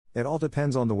 It all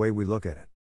depends on the way we look at it.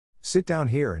 Sit down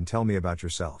here and tell me about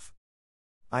yourself.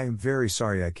 I am very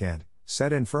sorry I can't,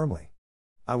 said Anne firmly.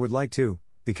 I would like to,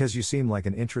 because you seem like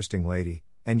an interesting lady,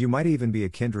 and you might even be a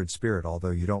kindred spirit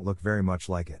although you don't look very much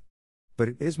like it. But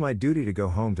it is my duty to go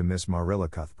home to Miss Marilla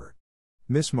Cuthbert.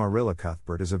 Miss Marilla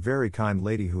Cuthbert is a very kind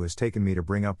lady who has taken me to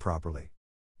bring up properly.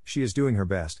 She is doing her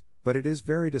best, but it is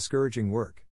very discouraging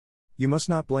work. You must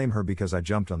not blame her because I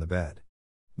jumped on the bed.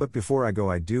 But before I go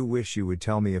I do wish you would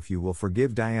tell me if you will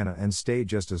forgive Diana and stay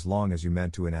just as long as you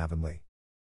meant to in Avonlea.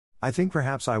 I think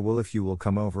perhaps I will if you will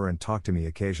come over and talk to me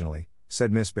occasionally,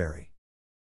 said Miss Barry.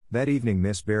 That evening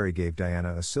Miss Barry gave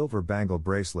Diana a silver bangle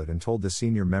bracelet and told the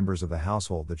senior members of the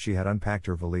household that she had unpacked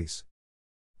her valise.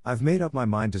 I've made up my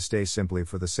mind to stay simply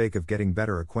for the sake of getting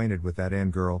better acquainted with that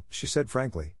Anne girl, she said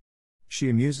frankly. She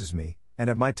amuses me, and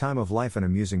at my time of life an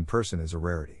amusing person is a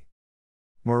rarity.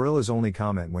 Marilla's only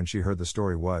comment when she heard the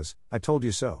story was, I told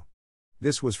you so.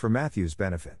 This was for Matthew's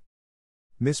benefit.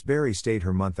 Miss Barry stayed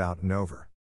her month out and over.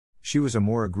 She was a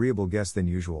more agreeable guest than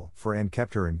usual, for Anne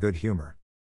kept her in good humor.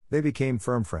 They became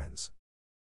firm friends.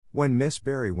 When Miss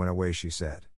Barry went away she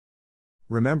said,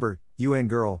 Remember, you Anne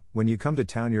girl, when you come to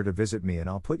town you're to visit me and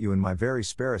I'll put you in my very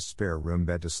sparest spare room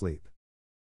bed to sleep.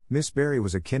 Miss Barry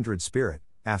was a kindred spirit,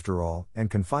 after all,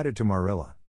 and confided to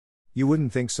Marilla. You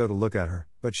wouldn't think so to look at her,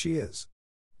 but she is.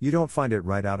 You don't find it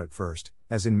right out at first,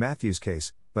 as in Matthew's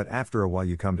case, but after a while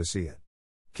you come to see it.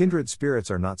 Kindred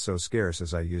spirits are not so scarce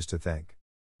as I used to think.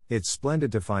 It's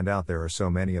splendid to find out there are so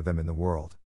many of them in the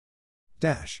world.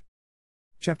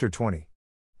 Chapter 20.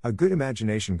 A Good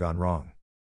Imagination Gone Wrong.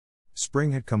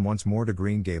 Spring had come once more to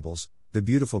Green Gables, the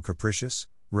beautiful capricious,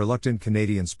 reluctant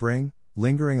Canadian spring,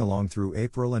 lingering along through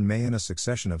April and May in a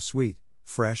succession of sweet,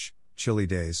 fresh, chilly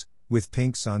days, with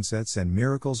pink sunsets and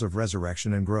miracles of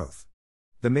resurrection and growth.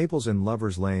 The maples in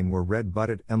Lover's Lane were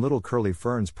red-budded and little curly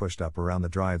ferns pushed up around the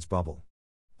Dryad's bubble.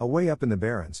 Away up in the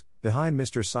barrens, behind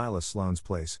Mr. Silas Sloane's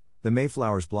place, the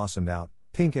mayflowers blossomed out,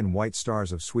 pink and white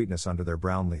stars of sweetness under their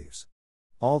brown leaves.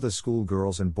 All the school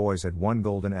girls and boys had one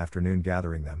golden afternoon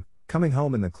gathering them, coming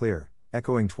home in the clear,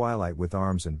 echoing twilight with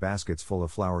arms and baskets full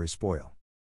of flowery spoil.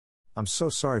 I'm so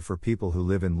sorry for people who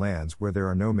live in lands where there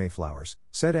are no mayflowers,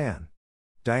 said Anne.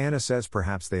 Diana says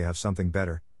perhaps they have something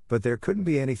better, but there couldn't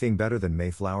be anything better than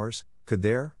mayflowers, could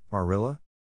there, Marilla?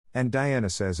 And Diana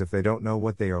says if they don't know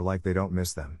what they are like they don't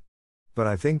miss them. But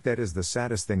I think that is the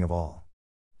saddest thing of all.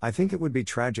 I think it would be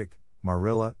tragic,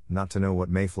 Marilla, not to know what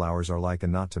mayflowers are like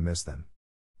and not to miss them.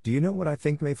 Do you know what I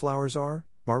think mayflowers are,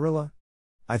 Marilla?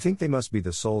 I think they must be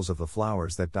the souls of the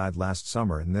flowers that died last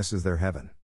summer and this is their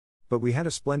heaven. But we had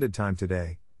a splendid time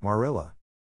today, Marilla.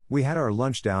 We had our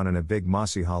lunch down in a big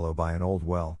mossy hollow by an old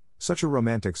well, such a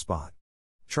romantic spot.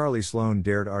 Charlie Sloane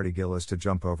dared Artie Gillis to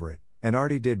jump over it, and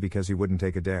Artie did because he wouldn't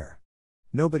take a dare.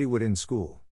 Nobody would in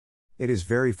school. It is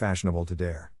very fashionable to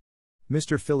dare.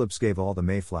 Mr. Phillips gave all the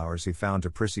mayflowers he found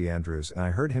to Prissy Andrews and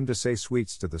I heard him to say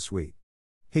sweets to the sweet.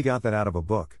 He got that out of a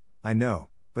book, I know,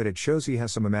 but it shows he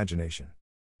has some imagination.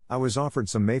 I was offered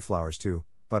some mayflowers too,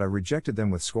 but I rejected them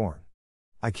with scorn.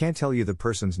 I can't tell you the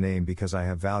person's name because I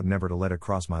have vowed never to let it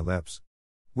cross my lips.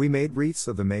 We made wreaths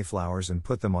of the mayflowers and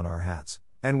put them on our hats,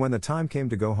 and when the time came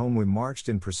to go home we marched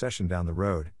in procession down the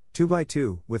road, 2 by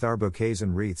 2, with our bouquets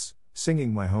and wreaths,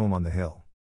 singing My Home on the Hill.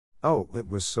 Oh, it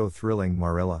was so thrilling,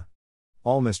 Marilla.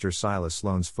 All Mr. Silas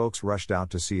Sloane's folks rushed out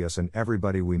to see us and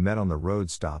everybody we met on the road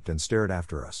stopped and stared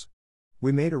after us.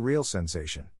 We made a real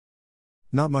sensation.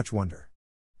 Not much wonder.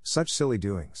 Such silly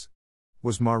doings,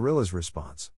 was Marilla's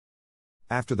response.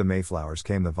 After the mayflowers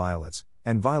came the violets,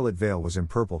 and Violet Vale was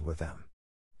empurpled with them.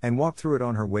 And walked through it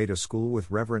on her way to school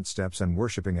with reverent steps and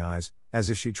worshipping eyes, as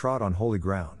if she trod on holy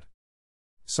ground.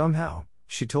 Somehow,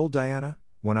 she told Diana,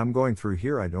 when I'm going through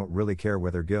here I don't really care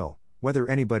whether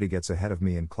anybody gets ahead of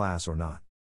me in class or not.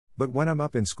 But when I'm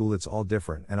up in school it's all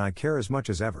different and I care as much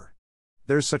as ever.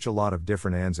 There's such a lot of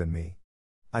different Annes in me.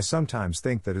 I sometimes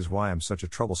think that is why I'm such a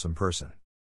troublesome person.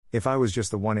 If I was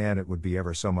just the one Anne it would be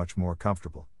ever so much more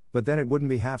comfortable, but then it wouldn't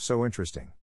be half so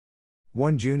interesting.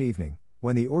 One June evening,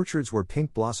 when the orchards were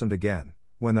pink blossomed again,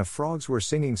 when the frogs were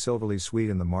singing silverly sweet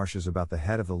in the marshes about the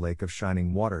head of the lake of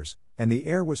shining waters, and the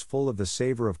air was full of the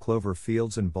savor of clover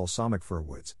fields and balsamic fir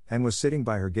woods, Anne was sitting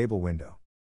by her gable window.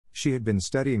 She had been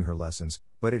studying her lessons,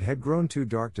 but it had grown too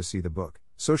dark to see the book,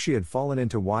 so she had fallen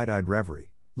into wide-eyed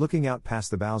reverie, looking out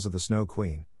past the boughs of the Snow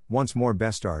Queen, once more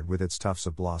bestarred with its tufts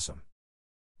of blossom.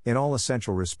 In all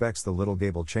essential respects the little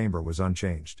gable chamber was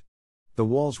unchanged. The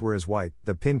walls were as white,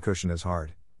 the pincushion as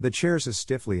hard, the chairs as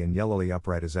stiffly and yellowly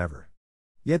upright as ever.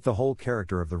 Yet the whole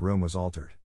character of the room was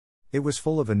altered. It was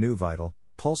full of a new vital,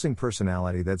 pulsing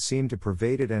personality that seemed to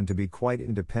pervade it and to be quite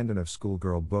independent of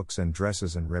schoolgirl books and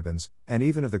dresses and ribbons, and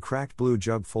even of the cracked blue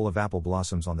jug full of apple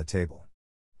blossoms on the table.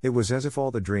 It was as if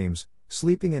all the dreams,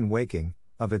 sleeping and waking,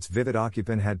 of its vivid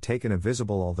occupant had taken a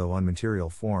visible although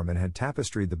unmaterial form and had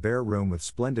tapestried the bare room with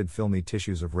splendid filmy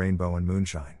tissues of rainbow and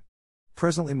moonshine.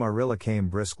 Presently Marilla came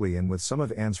briskly in with some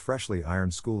of Anne's freshly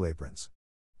ironed school aprons.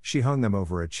 She hung them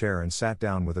over a chair and sat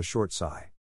down with a short sigh.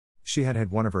 She had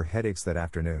had one of her headaches that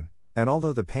afternoon, and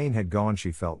although the pain had gone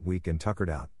she felt weak and tuckered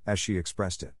out, as she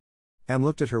expressed it. Anne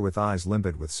looked at her with eyes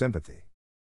limpid with sympathy.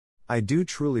 "I do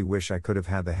truly wish I could have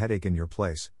had the headache in your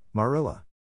place, Marilla.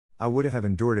 I would have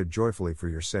endured it joyfully for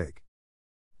your sake."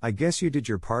 "I guess you did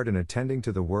your part in attending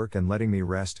to the work and letting me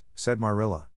rest," said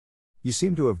Marilla. "You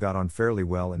seem to have got on fairly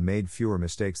well and made fewer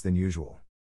mistakes than usual.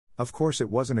 Of course it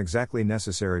wasn't exactly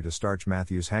necessary to starch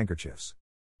Matthew's handkerchiefs.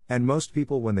 And most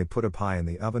people when they put a pie in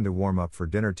the oven to warm up for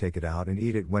dinner take it out and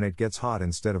eat it when it gets hot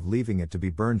instead of leaving it to be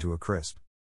burned to a crisp.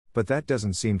 But that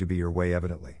doesn't seem to be your way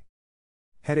evidently."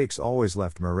 Headaches always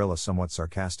left Marilla somewhat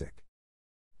sarcastic.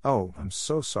 "Oh, I'm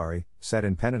so sorry," said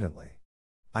Anne penitently.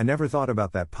 "I never thought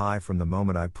about that pie from the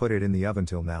moment I put it in the oven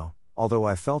till now, although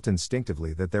I felt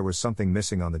instinctively that there was something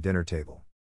missing on the dinner table.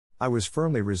 I was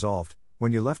firmly resolved,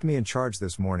 when you left me in charge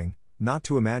this morning, not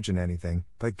to imagine anything,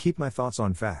 but keep my thoughts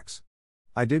on facts.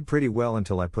 I did pretty well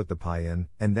until I put the pie in,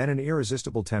 and then an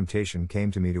irresistible temptation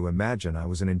came to me to imagine I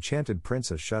was an enchanted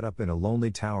princess shut up in a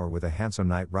lonely tower with a handsome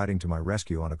knight riding to my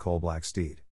rescue on a coal-black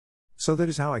steed. So that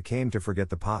is how I came to forget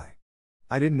the pie.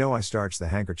 I didn't know I starched the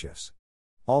handkerchiefs.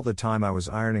 All the time I was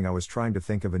ironing I was trying to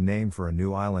think of a name for a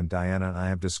new island Diana and I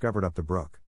have discovered up the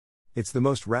brook. It's the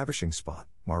most ravishing spot,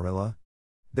 Marilla.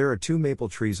 There are 2 maple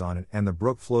trees on it and the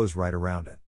brook flows right around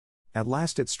it. At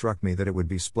last it struck me that it would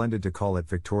be splendid to call it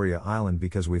Victoria Island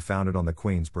because we found it on the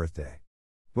Queen's birthday.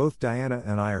 Both Diana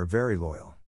and I are very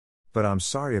loyal. But I'm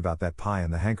sorry about that pie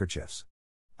and the handkerchiefs.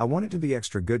 I want it to be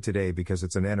extra good today because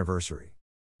it's an anniversary.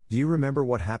 Do you remember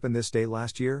what happened this day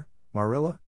last year,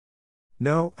 Marilla?"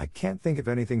 "No, I can't think of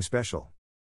anything special."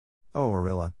 "Oh,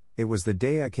 Marilla, it was the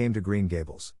day I came to Green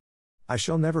Gables. I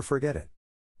shall never forget it.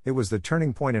 It was the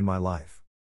turning point in my life.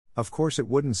 Of course it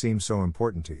wouldn't seem so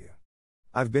important to you.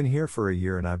 I've been here for a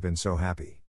year and I've been so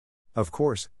happy. Of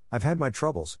course, I've had my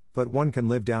troubles, but one can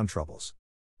live down troubles.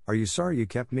 Are you sorry you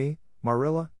kept me,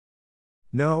 Marilla?"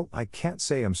 "No, I can't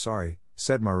say I'm sorry,"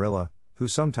 said Marilla, who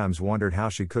sometimes wondered how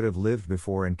she could have lived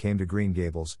before and came to Green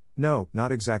Gables. "No,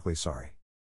 not exactly sorry.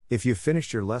 If you've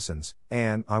finished your lessons,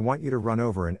 Anne, I want you to run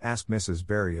over and ask Mrs.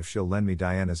 Barry if she'll lend me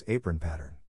Diana's apron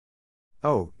pattern."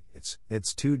 "Oh,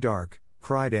 it's too dark,"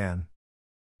 cried Anne.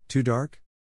 "Too dark?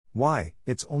 Why,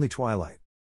 it's only twilight.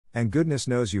 And goodness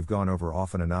knows you've gone over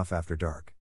often enough after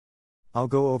dark." "I'll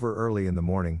go over early in the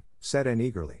morning," said Anne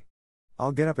eagerly.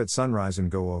 "I'll get up at sunrise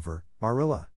and go over,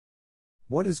 Marilla."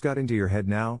 "What has got into your head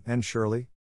now, Anne Shirley?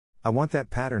 I want that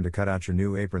pattern to cut out your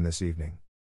new apron this evening.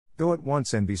 Go at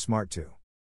once and be smart too."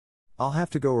 "I'll have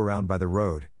to go around by the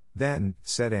road, then,"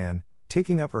 said Anne,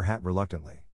 taking up her hat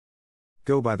reluctantly.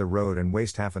 "Go by the road and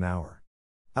waste half an hour.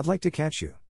 I'd like to catch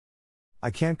you." "I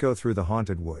can't go through the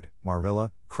haunted wood,"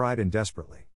 Marilla cried Anne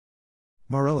desperately.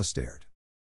 Marilla stared.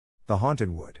 "The haunted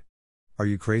wood? Are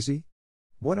you crazy?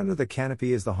 What under the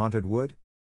canopy is the haunted wood?"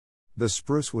 "The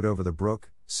spruce wood over the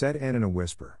brook," said Anne in a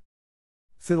whisper.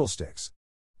 "Fiddlesticks.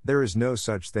 There is no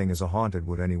such thing as a haunted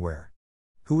wood anywhere.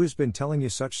 Who has been telling you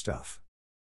such stuff?"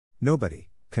 "Nobody,"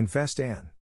 confessed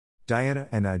Anne. "Diana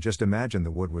and I just imagined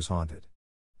the wood was haunted.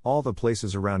 All the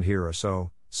places around here are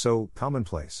so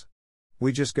commonplace.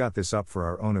 We just got this up for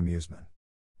our own amusement.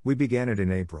 We began it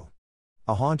in April.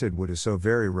 A haunted wood is so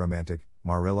very romantic,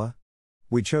 Marilla.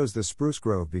 We chose the spruce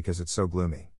grove because it's so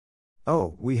gloomy.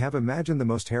 Oh, we have imagined the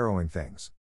most harrowing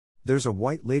things. There's a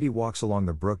white lady walks along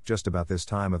the brook just about this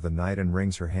time of the night and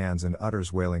wrings her hands and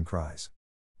utters wailing cries.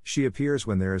 She appears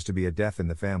when there is to be a death in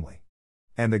the family.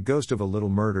 And the ghost of a little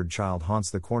murdered child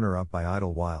haunts the corner up by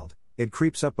Idlewild. It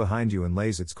creeps up behind you and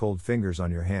lays its cold fingers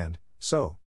on your hand,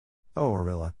 so. Oh,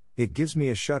 Marilla, it gives me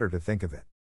a shudder to think of it.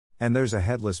 And there's a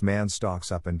headless man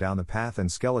stalks up and down the path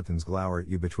and skeletons glower at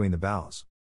you between the boughs.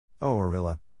 Oh,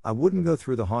 Marilla, I wouldn't go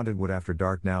through the haunted wood after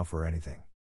dark now for anything.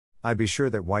 I'd be sure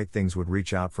that white things would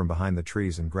reach out from behind the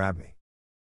trees and grab me."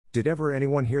 "Did ever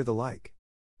anyone hear the like?"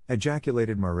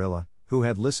 ejaculated Marilla, who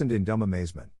had listened in dumb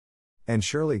amazement. "And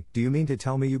Shirley, do you mean to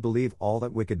tell me you believe all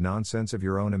that wicked nonsense of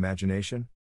your own imagination?"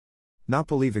 "Not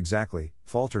believe exactly,"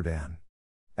 faltered Anne.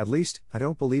 "At least, I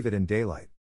don't believe it in daylight.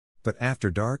 But after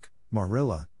dark,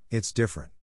 Marilla, it's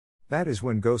different. That is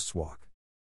when ghosts walk."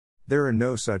 "There are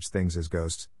no such things as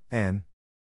ghosts, Anne."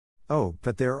 "Oh,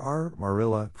 but there are,"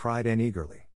 Marilla cried Anne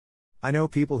eagerly. "I know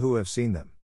people who have seen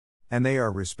them. And they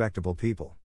are respectable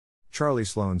people. Charlie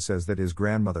Sloane says that his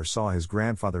grandmother saw his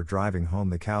grandfather driving home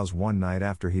the cows one night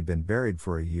after he'd been buried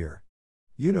for a year.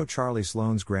 You know Charlie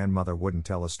Sloane's grandmother wouldn't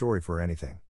tell a story for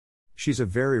anything. She's a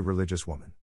very religious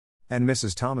woman. And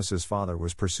Mrs. Thomas's father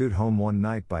was pursued home one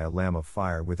night by a lamb of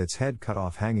fire with its head cut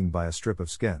off hanging by a strip of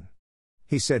skin.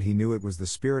 He said he knew it was the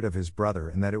spirit of his brother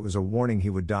and that it was a warning he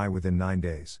would die within 9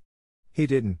 days. He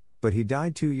didn't, but he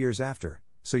died 2 years after,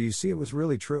 so you see it was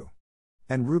really true.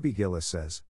 And Ruby Gillis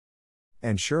says.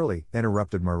 And Shirley,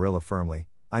 interrupted Marilla firmly,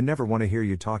 I never want to hear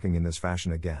you talking in this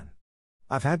fashion again.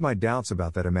 I've had my doubts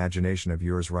about that imagination of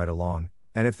yours right along,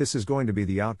 and if this is going to be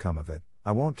the outcome of it,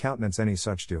 I won't countenance any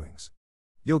such doings.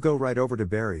 You'll go right over to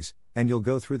Barry's, and you'll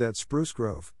go through that spruce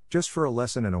grove, just for a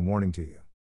lesson and a warning to you.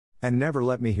 And never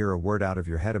let me hear a word out of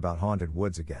your head about haunted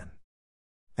woods again.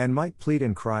 And might plead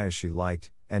and cry as she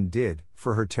liked, and did,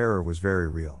 for her terror was very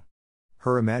real.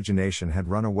 Her imagination had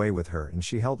run away with her and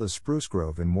she held the spruce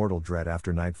grove in mortal dread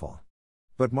after nightfall.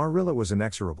 But Marilla was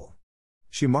inexorable.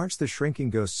 She marched the shrinking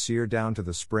ghost seer down to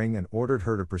the spring and ordered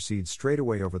her to proceed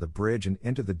straightaway over the bridge and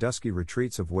into the dusky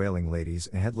retreats of wailing ladies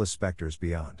and headless specters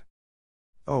beyond.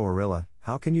 Oh, Marilla,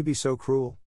 how can you be so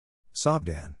cruel? Sobbed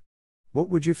Anne. What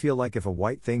would you feel like if a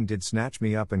white thing did snatch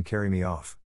me up and carry me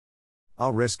off?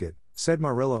 I'll risk it, said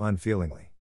Marilla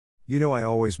unfeelingly. You know I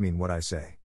always mean what I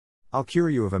say. I'll cure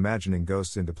you of imagining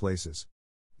ghosts into places.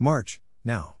 March,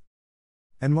 now.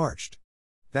 And marched.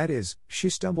 That is, she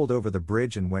stumbled over the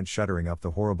bridge and went shuddering up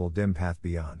the horrible dim path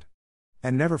beyond.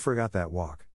 And never forgot that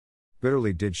walk.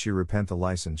 Bitterly did she repent the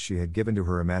license she had given to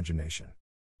her imagination.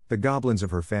 The goblins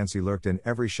of her fancy lurked in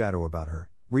every shadow about her,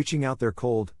 reaching out their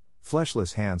cold,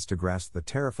 fleshless hands to grasp the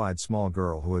terrified small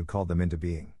girl who had called them into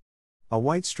being. A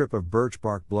white strip of birch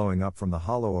bark blowing up from the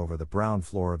hollow over the brown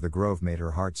floor of the grove made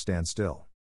her heart stand still.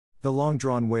 The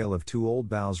long-drawn wail of 2 old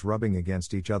boughs rubbing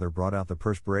against each other brought out the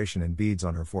perspiration in beads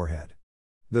on her forehead.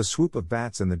 The swoop of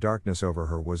bats in the darkness over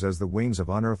her was as the wings of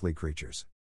unearthly creatures.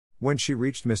 When she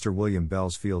reached Mr. William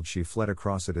Bell's field she fled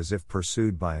across it as if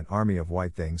pursued by an army of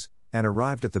white things, and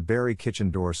arrived at the Barry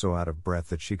kitchen door so out of breath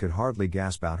that she could hardly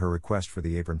gasp out her request for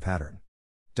the apron pattern.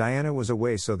 Diana was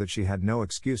away so that she had no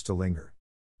excuse to linger.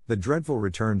 The dreadful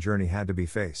return journey had to be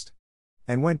faced.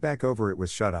 And went back over it with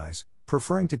shut eyes,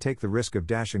 preferring to take the risk of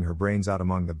dashing her brains out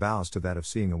among the boughs to that of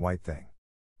seeing a white thing.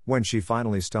 When she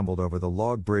finally stumbled over the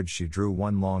log bridge she drew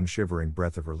one long shivering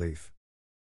breath of relief.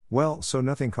 Well, so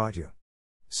nothing caught you?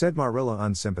 Said Marilla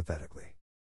unsympathetically.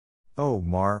 Oh,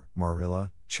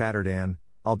 Marilla, chattered Anne,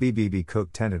 I'll be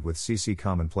contented with CC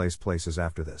commonplace places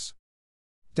after this.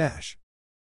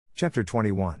 Chapter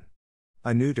 21.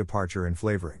 A new departure in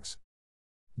flavorings.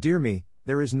 Dear me,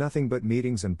 there is nothing but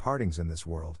meetings and partings in this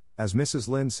world, as Mrs.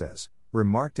 Lynde says,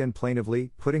 remarked Anne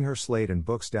plaintively, putting her slate and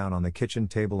books down on the kitchen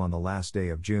table on the last day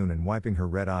of June and wiping her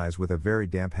red eyes with a very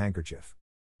damp handkerchief.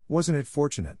 Wasn't it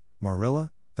fortunate,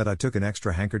 Marilla, that I took an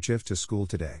extra handkerchief to school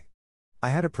today? I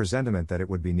had a presentiment that it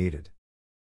would be needed.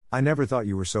 I never thought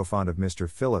you were so fond of Mr.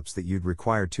 Phillips that you'd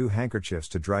require 2 handkerchiefs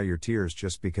to dry your tears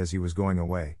just because he was going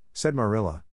away, said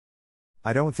Marilla.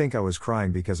 I don't think I was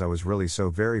crying because I was really so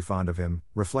very fond of him,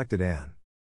 reflected Anne.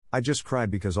 I just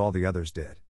cried because all the others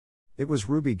did. It was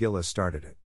Ruby Gillis started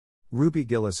it. Ruby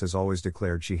Gillis has always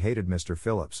declared she hated Mr.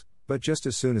 Phillips, but just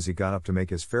as soon as he got up to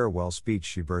make his farewell speech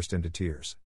she burst into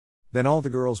tears. Then all the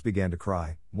girls began to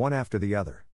cry, one after the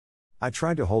other. I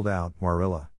tried to hold out,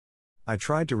 Marilla. I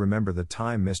tried to remember the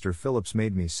time Mr. Phillips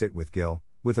made me sit with Gil,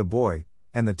 with a boy,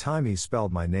 and the time he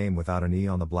spelled my name without an E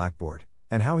on the blackboard,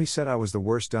 and how he said I was the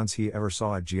worst dunce he ever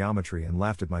saw at geometry and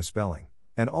laughed at my spelling,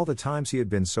 and all the times he had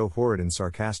been so horrid and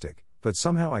sarcastic, but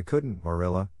somehow I couldn't,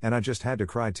 Marilla, and I just had to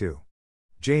cry too.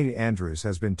 Jane Andrews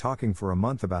has been talking for a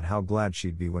month about how glad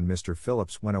she'd be when Mr.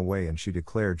 Phillips went away and she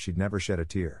declared she'd never shed a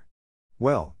tear.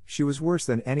 Well, she was worse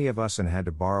than any of us and had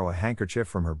to borrow a handkerchief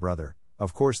from her brother.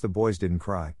 Of course the boys didn't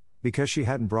cry, because she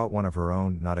hadn't brought one of her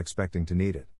own, not expecting to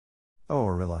need it. Oh,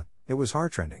 Marilla, it was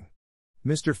heartrending.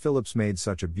 Mr. Phillips made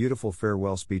such a beautiful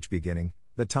farewell speech beginning,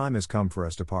 "The time has come for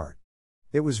us to part."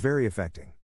 It was very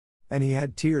affecting. And he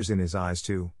had tears in his eyes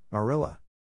too, Marilla.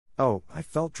 Oh, I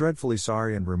felt dreadfully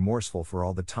sorry and remorseful for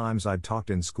all the times I'd talked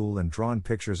in school and drawn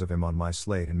pictures of him on my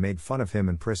slate and made fun of him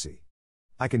and Prissy.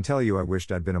 I can tell you I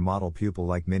wished I'd been a model pupil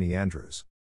like Minnie Andrews.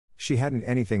 She hadn't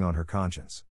anything on her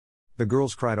conscience. The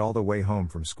girls cried all the way home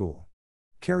from school.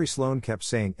 Carrie Sloane kept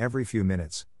saying every few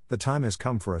minutes, "The time has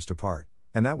come for us to part,"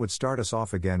 and that would start us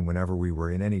off again whenever we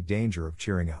were in any danger of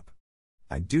cheering up.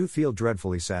 I do feel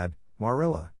dreadfully sad,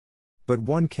 Marilla. But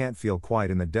one can't feel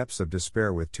quite in the depths of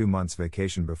despair with 2 months'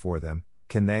 vacation before them,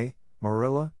 can they,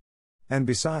 Marilla? And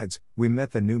besides, we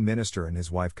met the new minister and his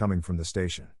wife coming from the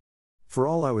station. For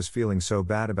all I was feeling so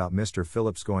bad about Mr.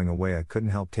 Phillips going away, I couldn't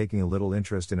help taking a little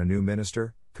interest in a new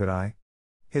minister, could I?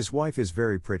 His wife is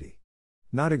very pretty.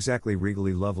 Not exactly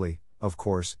regally lovely, Of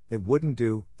course, it wouldn't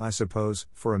do, I suppose,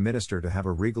 for a minister to have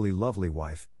a regally lovely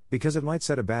wife, because it might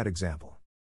set a bad example.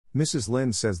 Mrs.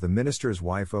 Lind says the minister's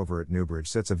wife over at Newbridge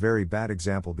sets a very bad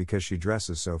example because she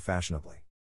dresses so fashionably.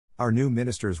 Our new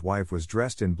minister's wife was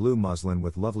dressed in blue muslin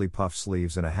with lovely puff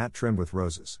sleeves and a hat trimmed with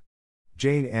roses.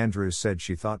 Jane Andrews said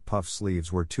she thought puff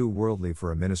sleeves were too worldly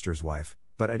for a minister's wife,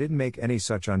 but I didn't make any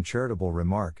such uncharitable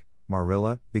remark,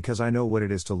 Marilla, because I know what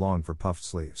it is to long for puffed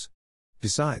sleeves.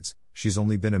 Besides, she's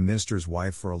only been a minister's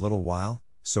wife for a little while,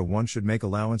 so one should make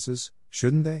allowances,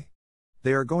 shouldn't they?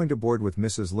 They are going to board with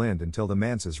Mrs. Lind until the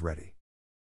manse is ready.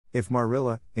 If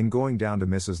Marilla, in going down to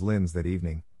Mrs. Lind's that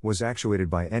evening, was actuated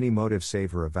by any motive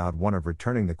save her avowed one of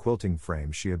returning the quilting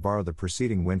frame she had borrowed the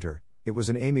preceding winter, it was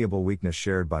an amiable weakness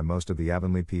shared by most of the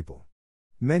Avonlea people.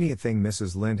 Many a thing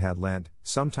Mrs. Lind had lent,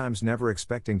 sometimes never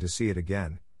expecting to see it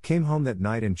again, came home that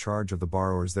night in charge of the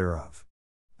borrowers thereof.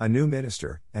 A new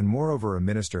minister, and moreover a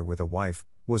minister with a wife,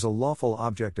 was a lawful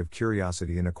object of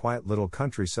curiosity in a quiet little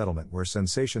country settlement where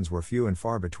sensations were few and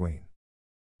far between.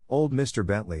 Old Mr.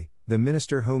 Bentley, the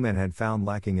minister whom Anne had found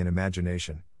lacking in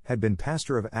imagination, had been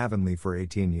pastor of Avonlea for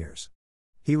 18 years.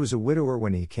 He was a widower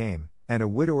when he came, and a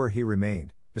widower he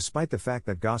remained, despite the fact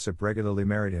that gossip regularly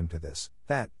married him to this,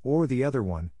 that, or the other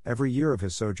one, every year of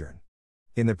his sojourn.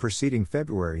 In the preceding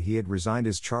February he had resigned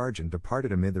his charge and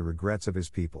departed amid the regrets of his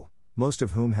people, most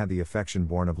of whom had the affection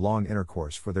born of long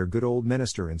intercourse for their good old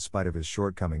minister in spite of his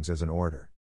shortcomings as an orator.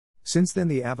 Since then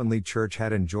the Avonlea Church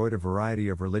had enjoyed a variety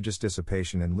of religious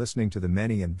dissipation in listening to the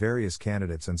many and various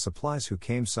candidates and supplies who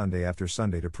came Sunday after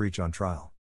Sunday to preach on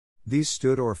trial. These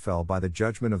stood or fell by the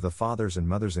judgment of the fathers and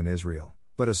mothers in Israel,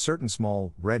 but a certain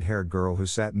small, red-haired girl who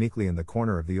sat meekly in the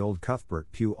corner of the old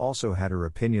Cuthbert pew also had her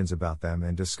opinions about them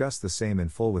and discussed the same in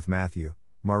full with Matthew,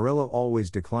 Marilla always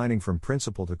declining from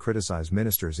principle to criticize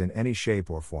ministers in any shape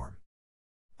or form.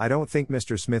 I don't think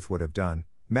Mr. Smith would have done,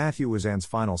 Matthew was Anne's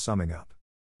final summing up.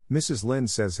 Mrs.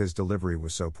 Lind says his delivery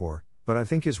was so poor, but I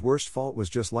think his worst fault was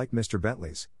just like Mr.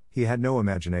 Bentley's, he had no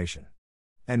imagination.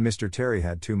 And Mr. Terry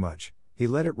had too much, he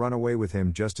let it run away with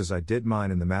him just as I did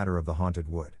mine in the matter of the haunted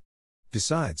wood.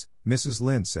 Besides, Mrs.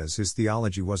 Lind says his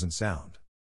theology wasn't sound.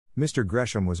 Mr.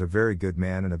 Gresham was a very good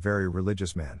man and a very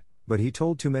religious man, but he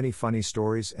told too many funny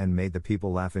stories and made the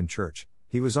people laugh in church.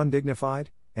 He was undignified,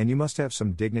 and you must have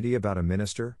some dignity about a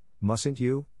minister, mustn't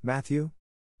you, Matthew?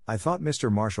 I thought Mr.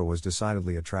 Marshall was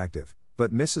decidedly attractive,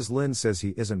 but Mrs. Lind says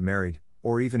he isn't married,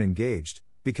 or even engaged,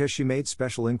 because she made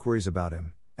special inquiries about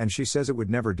him, and she says it would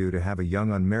never do to have a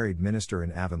young unmarried minister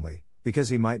in Avonlea, because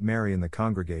he might marry in the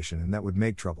congregation and that would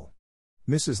make trouble.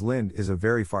 Mrs. Lind is a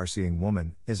very far-seeing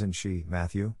woman, isn't she,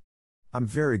 Matthew? I'm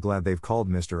very glad they've called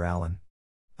Mr. Allen.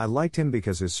 I liked him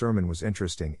because his sermon was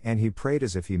interesting and he prayed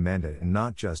as if he meant it and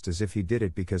not just as if he did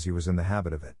it because he was in the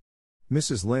habit of it.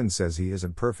 Mrs. Lind says he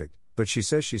isn't perfect, but she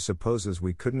says she supposes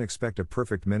we couldn't expect a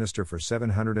perfect minister for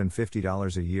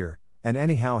 $750 a year, and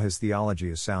anyhow his theology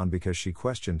is sound because she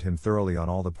questioned him thoroughly on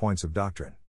all the points of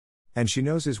doctrine. And she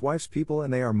knows his wife's people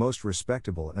and they are most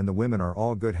respectable and the women are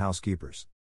all good housekeepers.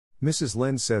 Mrs.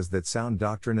 Lind says that sound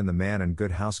doctrine in the man and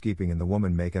good housekeeping in the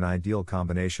woman make an ideal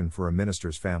combination for a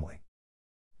minister's family.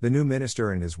 The new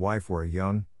minister and his wife were a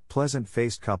young,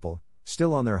 pleasant-faced couple,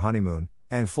 still on their honeymoon,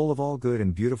 and full of all good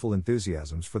and beautiful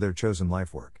enthusiasms for their chosen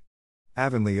life work.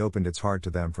 Avonlea opened its heart to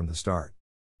them from the start.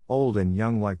 Old and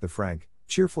young like the frank,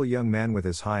 cheerful young man with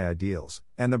his high ideals,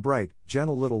 and the bright,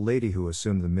 gentle little lady who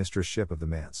assumed the mistress-ship of the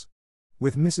manse.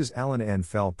 With Mrs. Allen Anne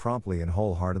fell promptly and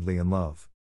wholeheartedly in love.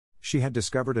 She had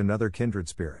discovered another kindred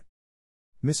spirit.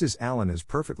 Mrs. Allen is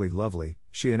perfectly lovely,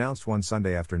 she announced one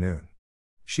Sunday afternoon.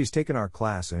 She's taken our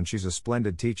class and she's a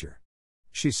splendid teacher.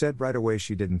 She said right away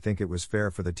she didn't think it was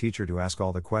fair for the teacher to ask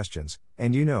all the questions,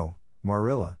 and you know,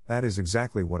 Marilla, that is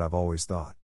exactly what I've always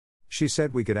thought. She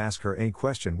said we could ask her any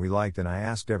question we liked and I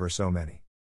asked ever so many.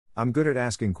 I'm good at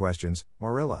asking questions,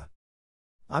 Marilla.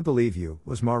 I believe you,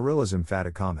 was Marilla's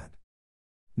emphatic comment.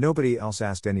 Nobody else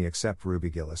asked any except Ruby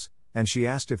Gillis, and she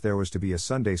asked if there was to be a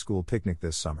Sunday school picnic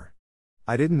this summer.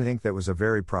 I didn't think that was a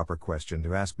very proper question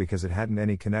to ask because it hadn't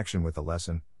any connection with the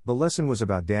lesson. The lesson was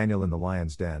about Daniel in the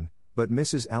lion's den, but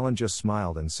Mrs. Allen just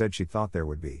smiled and said she thought there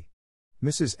would be.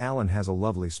 Mrs. Allen has a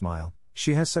lovely smile,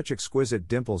 she has such exquisite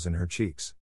dimples in her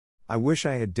cheeks. I wish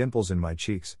I had dimples in my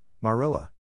cheeks,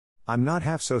 Marilla. I'm not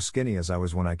half so skinny as I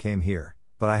was when I came here,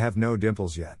 but I have no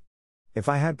dimples yet. If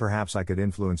I had, perhaps I could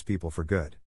influence people for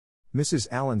good. Mrs.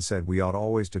 Allen said we ought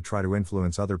always to try to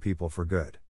influence other people for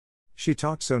good. She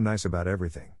talked so nice about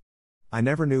everything. I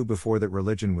never knew before that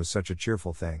religion was such a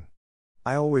cheerful thing.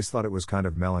 I always thought it was kind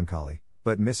of melancholy,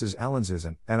 but Mrs. Allen's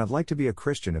isn't, and I'd like to be a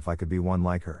Christian if I could be one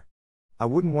like her. I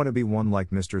wouldn't want to be one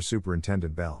like Mr.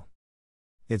 Superintendent Bell.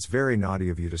 It's very naughty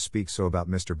of you to speak so about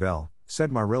Mr. Bell,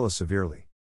 said Marilla severely.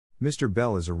 Mr.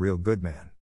 Bell is a real good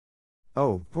man.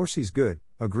 Oh, of course he's good,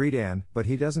 agreed Anne, but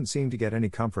he doesn't seem to get any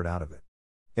comfort out of it.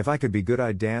 If I could be good,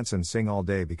 I'd dance and sing all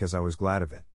day because I was glad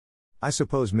of it. I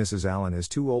suppose Mrs. Allen is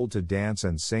too old to dance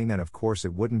and sing, and of course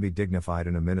it wouldn't be dignified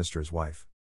in a minister's wife.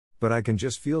 But I can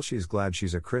just feel she's glad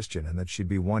she's a Christian and that she'd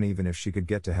be one even if she could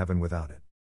get to heaven without it.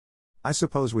 I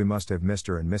suppose we must have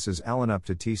Mr. and Mrs. Allen up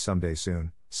to tea someday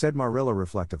soon, said Marilla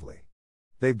reflectively.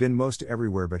 They've been most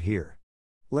everywhere but here.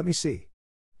 Let me see.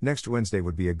 Next Wednesday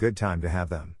would be a good time to have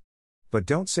them. But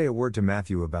don't say a word to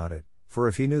Matthew about it, for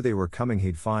if he knew they were coming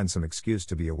he'd find some excuse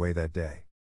to be away that day.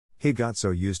 He got so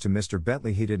used to Mr.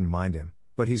 Bentley he didn't mind him,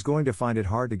 but he's going to find it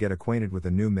hard to get acquainted with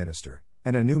a new minister,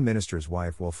 and a new minister's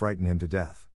wife will frighten him to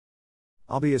death.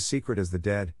 I'll be as secret as the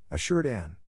dead, assured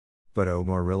Anne. But oh,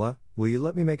 Marilla, will you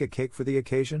let me make a cake for the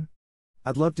occasion?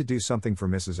 I'd love to do something for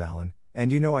Mrs. Allen,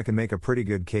 and you know I can make a pretty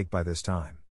good cake by this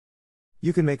time.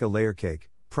 You can make a layer cake,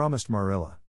 promised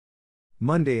Marilla.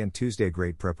 Monday and Tuesday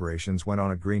great preparations went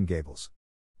on at Green Gables.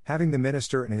 Having the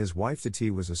minister and his wife to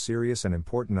tea was a serious and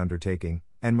important undertaking,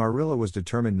 and Marilla was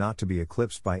determined not to be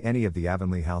eclipsed by any of the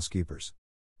Avonlea housekeepers.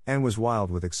 Anne was wild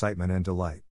with excitement and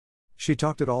delight. She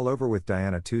talked it all over with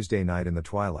Diana Tuesday night in the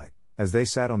twilight, as they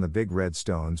sat on the big red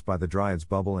stones by the Dryad's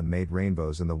Bubble and made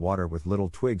rainbows in the water with little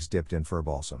twigs dipped in fir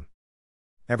balsam.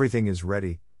 Everything is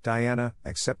ready, Diana,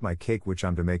 except my cake which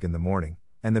I'm to make in the morning,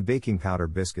 and the baking powder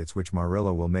biscuits which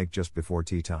Marilla will make just before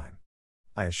tea time.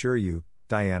 I assure you,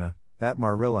 Diana, that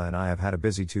Marilla and I have had a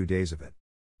busy 2 days of it.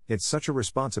 It's such a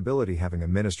responsibility having a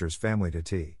minister's family to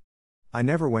tea. I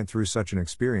never went through such an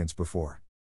experience before.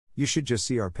 You should just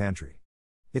see our pantry.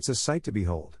 It's a sight to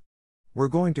behold. We're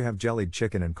going to have jellied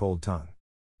chicken and cold tongue.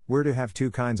 We're to have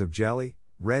 2 kinds of jelly,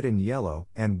 red and yellow,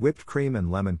 and whipped cream and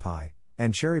lemon pie,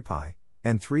 and cherry pie,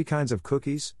 and 3 kinds of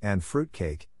cookies, and fruit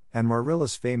cake, and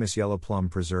Marilla's famous yellow plum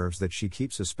preserves that she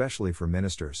keeps especially for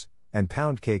ministers, and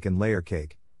pound cake and layer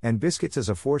cake, and biscuits as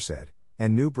aforesaid,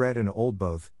 and new bread and old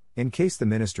both, in case the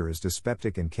minister is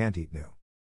dyspeptic and can't eat new.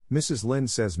 Mrs.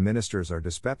 Lynde says ministers are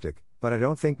dyspeptic, but I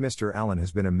don't think Mr. Allen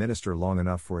has been a minister long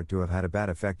enough for it to have had a bad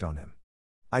effect on him.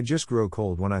 I just grow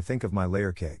cold when I think of my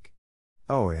layer cake.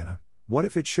 Oh Anna, what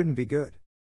if it shouldn't be good?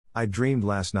 I dreamed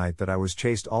last night that I was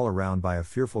chased all around by a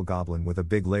fearful goblin with a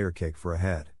big layer cake for a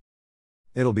head.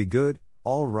 It'll be good,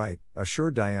 all right,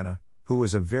 assured Diana, who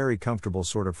was a very comfortable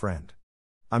sort of friend.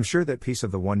 I'm sure that piece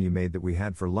of the one you made that we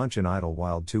had for lunch in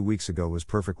Idlewild 2 weeks ago was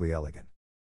perfectly elegant.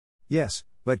 Yes,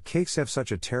 but cakes have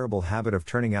such a terrible habit of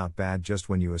turning out bad just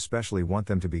when you especially want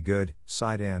them to be good,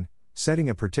 sighed Anne, setting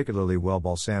a particularly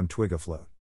well-balsamed twig afloat.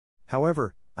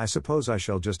 However, I suppose I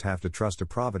shall just have to trust to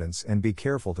Providence and be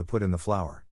careful to put in the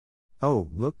flour. Oh,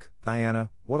 look, Diana,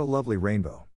 what a lovely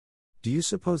rainbow. Do you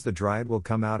suppose the Dryad will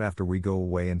come out after we go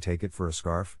away and take it for a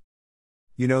scarf?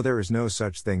 You know there is no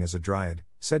such thing as a Dryad,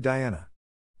 said Diana.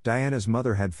 Diana's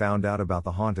mother had found out about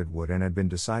the haunted wood and had been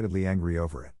decidedly angry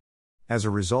over it. As a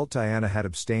result, Diana had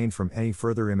abstained from any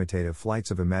further imitative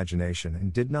flights of imagination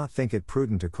and did not think it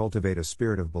prudent to cultivate a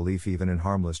spirit of belief even in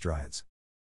harmless Dryads.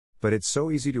 But it's so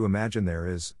easy to imagine there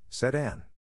is, said Anne.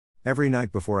 Every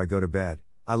night before I go to bed,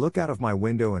 I look out of my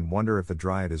window and wonder if the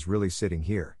Dryad is really sitting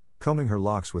here, combing her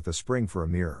locks with a spring for a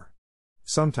mirror.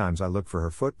 Sometimes I look for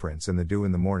her footprints in the dew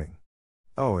in the morning.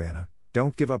 Oh Anna,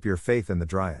 don't give up your faith in the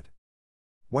Dryad.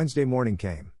 Wednesday morning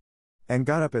came. Anne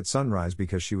got up at sunrise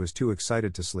because she was too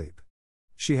excited to sleep.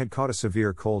 She had caught a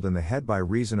severe cold in the head by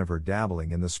reason of her dabbling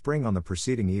in the spring on the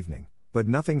preceding evening, but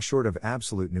nothing short of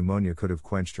absolute pneumonia could have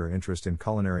quenched her interest in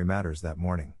culinary matters that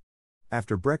morning.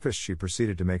 After breakfast she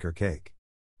proceeded to make her cake.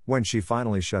 When she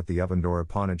finally shut the oven door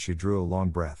upon it she drew a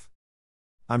long breath.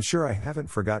 I'm sure I haven't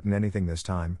forgotten anything this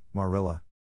time, Marilla.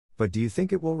 But do you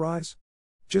think it will rise?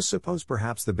 Just suppose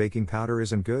perhaps the baking powder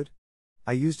isn't good?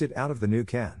 I used it out of the new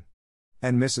can.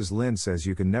 And Mrs. Lynde says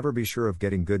you can never be sure of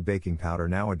getting good baking powder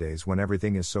nowadays when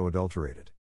everything is so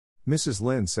adulterated. Mrs.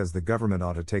 Lynde says the government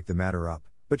ought to take the matter up,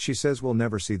 but she says we'll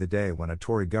never see the day when a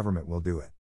Tory government will do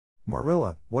it.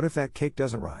 Marilla, what if that cake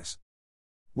doesn't rise?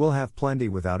 We'll have plenty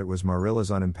without it, was Marilla's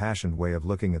unimpassioned way of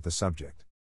looking at the subject.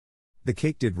 The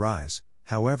cake did rise,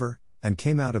 however, and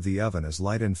came out of the oven as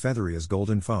light and feathery as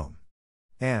golden foam.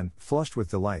 Anne, flushed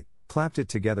with delight, clapped it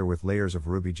together with layers of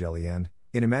ruby jelly and,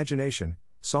 in imagination,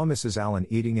 saw Mrs. Allen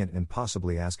eating it and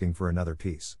possibly asking for another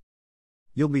piece.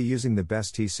 You'll be using the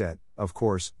best tea set, of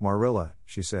course, Marilla,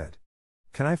 she said.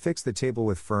 Can I fix the table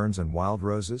with ferns and wild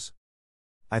roses?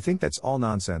 I think that's all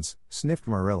nonsense, sniffed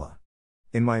Marilla.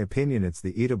 In my opinion it's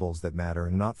the eatables that matter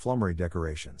and not flummery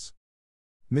decorations.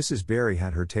 Mrs. Barry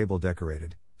had her table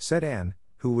decorated, said Anne,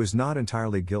 who was not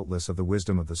entirely guiltless of the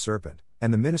wisdom of the serpent,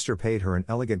 and the minister paid her an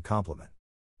elegant compliment.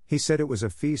 He said it was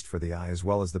a feast for the eye as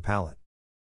well as the palate.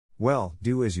 "Well,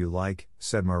 do as you like,"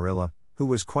 said Marilla, who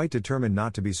was quite determined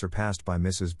not to be surpassed by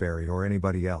Mrs. Barry or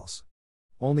anybody else.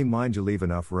 "Only mind you leave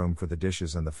enough room for the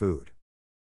dishes and the food."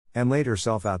 And laid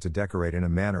herself out to decorate in a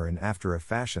manner and after a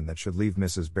fashion that should leave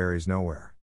Mrs. Barry's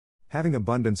nowhere. Having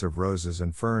abundance of roses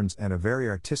and ferns and a very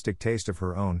artistic taste of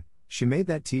her own, she made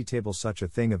that tea table such a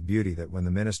thing of beauty that when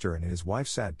the minister and his wife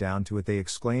sat down to it they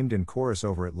exclaimed in chorus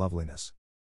over its loveliness.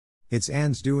 "It's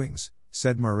Anne's doings,"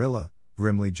 said Marilla,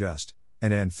 grimly just,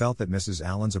 and Anne felt that Mrs.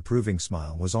 Allen's approving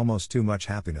smile was almost too much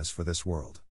happiness for this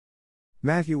world.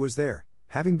 Matthew was there,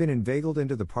 having been inveigled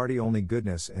into the party only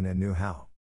goodness and Anne knew how.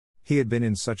 He had been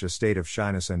in such a state of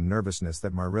shyness and nervousness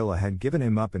that Marilla had given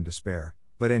him up in despair,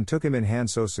 but Anne took him in hand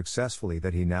so successfully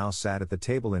that he now sat at the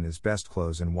table in his best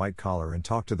clothes and white collar and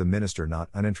talked to the minister not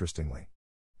uninterestingly.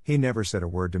 He never said a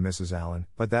word to Mrs. Allen,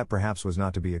 but that perhaps was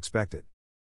not to be expected.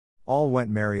 All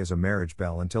went merry as a marriage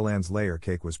bell until Anne's layer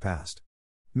cake was passed.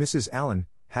 Mrs. Allen,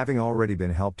 having already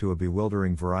been helped to a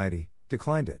bewildering variety,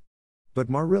 declined it. But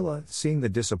Marilla, seeing the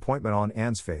disappointment on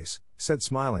Anne's face, said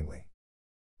smilingly,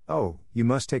 "Oh, you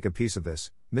must take a piece of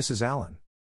this, Mrs. Allen.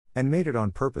 And made it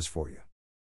on purpose for you."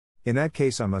 "In that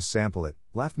case I must sample it,"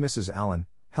 laughed Mrs. Allen,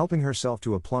 helping herself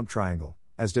to a plump triangle,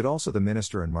 as did also the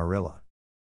minister and Marilla.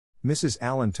 Mrs.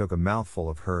 Allen took a mouthful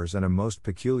of hers and a most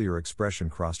peculiar expression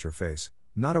crossed her face.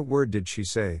 Not a word did she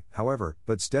say, however,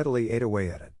 but steadily ate away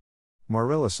at it.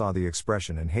 Marilla saw the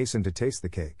expression and hastened to taste the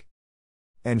cake.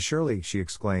 "And Shirley," she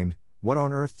exclaimed, "what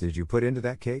on earth did you put into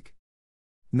that cake?"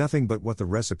 "Nothing but what the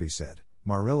recipe said,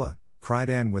 Marilla," cried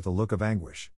Anne with a look of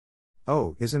anguish.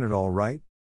 "Oh, isn't it all right?"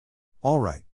 "All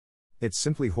right. It's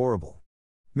simply horrible.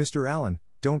 Mr. Allen,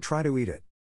 don't try to eat it.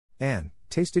 Anne,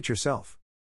 taste it yourself.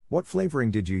 What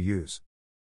flavoring did you use?"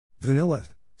 "Vanilla,"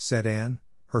 said Anne,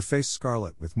 her face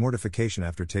scarlet with mortification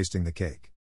after tasting the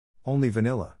cake. "Only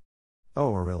vanilla?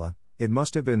 Oh, Marilla, it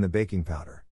must have been the baking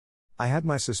powder. I had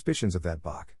my suspicions of that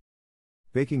Bach.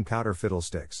 Baking powder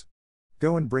fiddlesticks.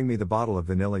 Go and bring me the bottle of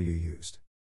vanilla you used."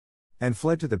 And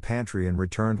fled to the pantry and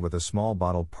returned with a small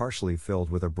bottle partially filled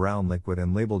with a brown liquid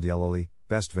and labeled yellowly,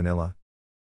 "Best vanilla."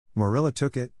 Marilla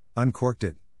took it, uncorked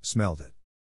it, smelled it.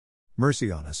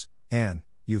 "Mercy on us, Anne,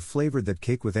 you've flavored that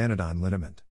cake with anodyne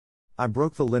liniment. I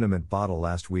broke the liniment bottle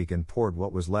last week and poured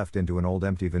what was left into an old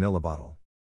empty vanilla bottle.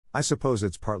 I suppose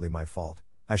it's partly my fault.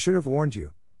 I should have warned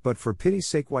you, but for pity's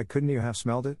sake why couldn't you have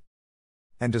smelled it?"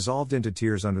 And dissolved into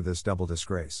tears under this double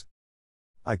disgrace.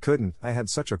 "I couldn't, I had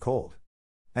such a cold."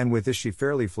 And with this she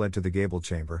fairly fled to the gable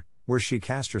chamber, where she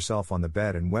cast herself on the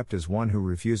bed and wept as one who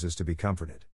refuses to be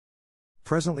comforted.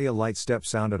 Presently a light step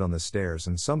sounded on the stairs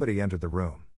and somebody entered the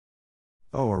room.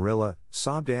 "Oh, Marilla,"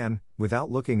 sobbed Anne,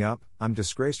 without looking up, "I'm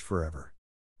disgraced forever.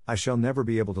 I shall never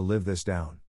be able to live this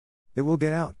down. It will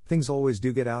get out, things always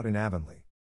do get out in Avonlea.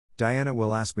 Diana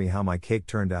will ask me how my cake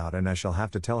turned out and I shall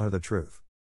have to tell her the truth.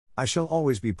 I shall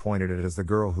always be pointed at as the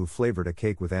girl who flavored a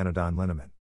cake with anodyne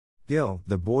liniment. Gil,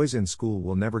 the boys in school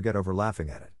will never get over laughing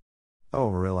at it.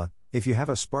 Oh, Marilla, if you have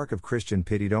a spark of Christian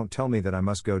pity don't tell me that I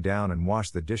must go down and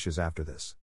wash the dishes after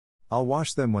this. I'll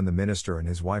wash them when the minister and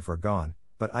his wife are gone,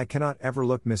 but I cannot ever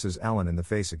look Mrs. Allen in the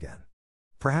face again.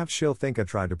 Perhaps she'll think I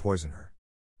tried to poison her.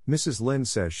 Mrs. Lynde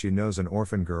says she knows an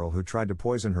orphan girl who tried to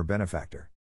poison her benefactor.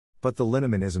 But the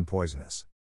liniment isn't poisonous.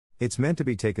 It's meant to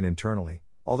be taken internally,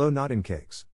 although not in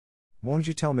cakes. Won't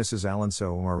you tell Mrs. Allen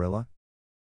so, Marilla?"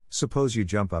 "Suppose you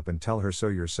jump up and tell her so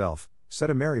yourself," said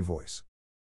a merry voice.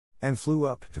 And flew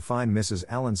up to find Mrs.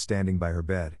 Allen standing by her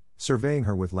bed, surveying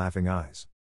her with laughing eyes.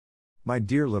 "My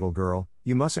dear little girl,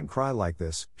 you mustn't cry like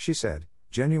this," she said,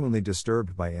 genuinely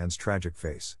disturbed by Anne's tragic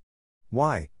face.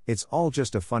 "Why, it's all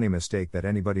just a funny mistake that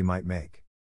anybody might make."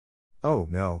 "Oh,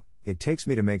 no, it takes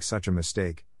me to make such a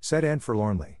mistake," said Anne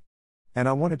forlornly. "And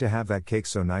I wanted to have that cake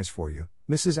so nice for you,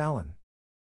 Mrs. Allen."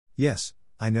 "Yes,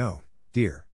 I know,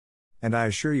 dear. And I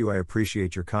assure you I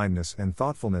appreciate your kindness and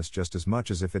thoughtfulness just as much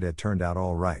as if it had turned out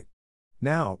all right.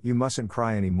 Now, you mustn't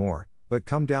cry any more, but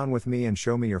come down with me and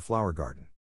show me your flower garden.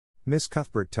 Miss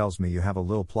Cuthbert tells me you have a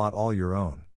little plot all your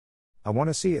own. I want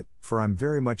to see it, for I'm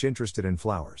very much interested in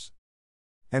flowers."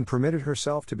 And permitted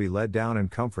herself to be led down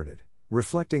and comforted,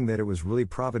 reflecting that it was really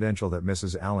providential that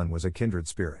Mrs. Allen was a kindred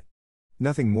spirit.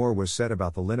 Nothing more was said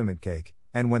about the liniment cake,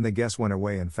 and when the guests went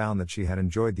away and found that she had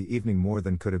enjoyed the evening more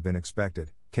than could have been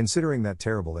expected, considering that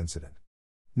terrible incident.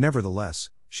 Nevertheless,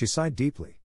 she sighed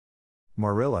deeply.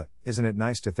 "Marilla, isn't it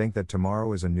nice to think that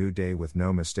tomorrow is a new day with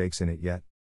no mistakes in it yet?"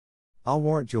 "I'll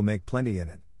warrant you'll make plenty in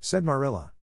it," said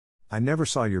Marilla. "I never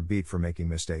saw your beat for making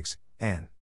mistakes, Anne."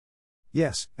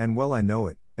 "Yes, and well I know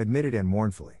it," admitted Anne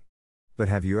mournfully. But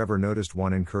have you ever noticed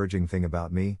one encouraging thing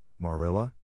about me,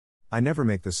 Marilla? I never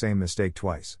make the same mistake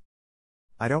twice.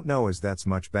 I don't know as that's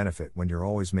much benefit when you're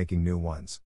always making new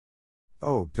ones.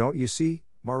 Oh, don't you see,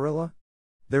 Marilla?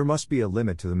 There must be a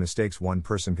limit to the mistakes one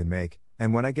person can make,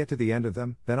 and when I get to the end of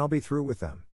them, then I'll be through with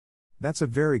them. That's a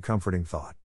very comforting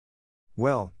thought.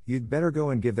 Well, you'd better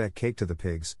go and give that cake to the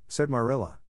pigs, said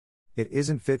Marilla. It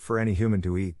isn't fit for any human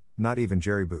to eat, not even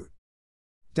Jerry Boot.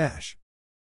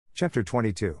 Chapter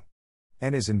 22.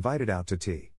 Anne is invited out to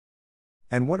tea.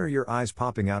 And what are your eyes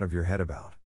popping out of your head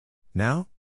about? Now?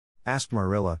 Asked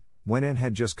Marilla, when Anne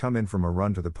had just come in from a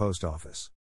run to the post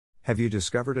office. Have you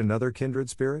discovered another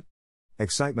kindred spirit?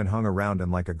 Excitement hung around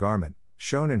Anne like a garment,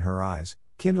 shone in her eyes,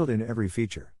 kindled in every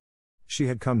feature. She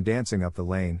had come dancing up the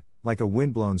lane, like a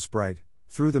wind-blown sprite,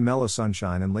 through the mellow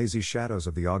sunshine and lazy shadows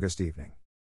of the August evening.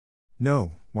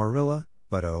 No, Marilla,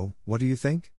 but oh, what do you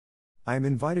think? I am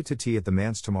invited to tea at the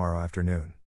manse tomorrow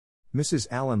afternoon. Mrs.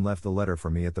 Allen left the letter for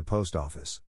me at the post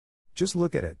office. Just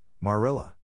look at it,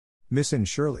 Marilla. Miss Anne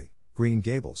Shirley, Green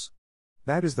Gables.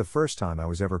 That is the first time I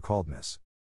was ever called Miss.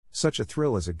 Such a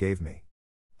thrill as it gave me.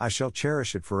 I shall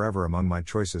cherish it forever among my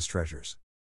choicest treasures.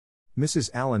 Mrs.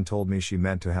 Allen told me she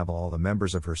meant to have all the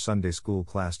members of her Sunday school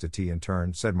class to tea in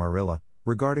turn, said Marilla,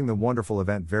 regarding the wonderful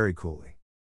event very coolly.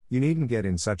 You needn't get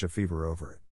in such a fever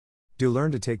over it. Do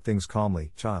learn to take things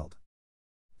calmly, child.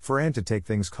 For Anne to take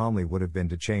things calmly would have been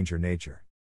to change her nature.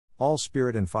 All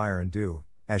spirit and fire and dew,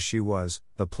 as she was,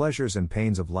 the pleasures and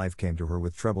pains of life came to her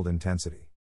with trebled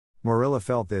intensity. Marilla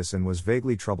felt this and was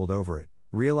vaguely troubled over it,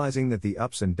 realizing that the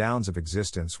ups and downs of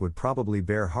existence would probably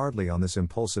bear hardly on this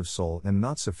impulsive soul and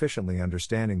not sufficiently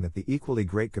understanding that the equally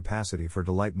great capacity for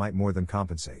delight might more than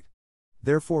compensate.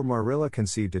 Therefore Marilla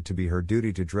conceived it to be her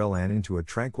duty to drill Anne into a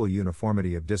tranquil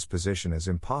uniformity of disposition as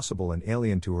impossible and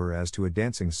alien to her as to a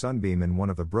dancing sunbeam in one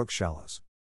of the brook shallows.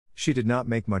 She did not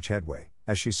make much headway,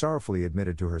 as she sorrowfully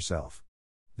admitted to herself.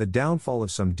 The downfall of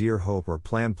some dear hope or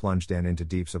plan plunged Anne into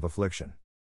deeps of affliction.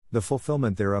 The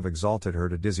fulfillment thereof exalted her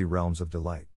to dizzy realms of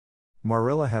delight.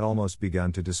 Marilla had almost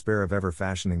begun to despair of ever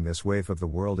fashioning this waif of the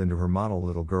world into her model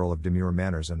little girl of demure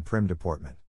manners and prim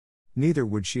deportment. Neither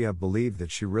would she have believed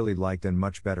that she really liked Anne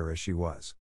much better as she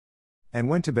was. And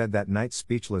went to bed that night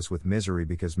speechless with misery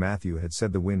because Matthew had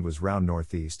said the wind was round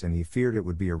northeast and he feared it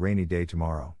would be a rainy day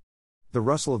tomorrow. The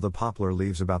rustle of the poplar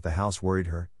leaves about the house worried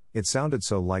her, it sounded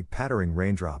so like pattering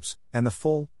raindrops, and the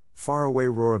full, far-away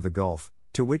roar of the Gulf,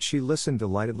 to which she listened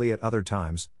delightedly at other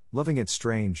times, loving its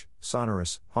strange,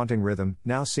 sonorous, haunting rhythm,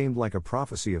 now seemed like a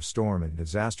prophecy of storm and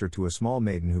disaster to a small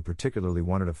maiden who particularly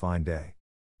wanted a fine day.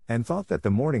 And thought that the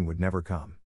morning would never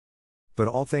come. But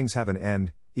all things have an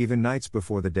end, even nights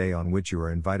before the day on which you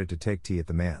are invited to take tea at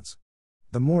the manse.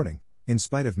 The morning, in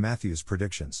spite of Matthew's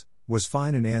predictions, was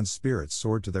fine and Anne's spirits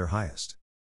soared to their highest.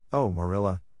 Oh,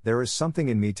 Marilla, there is something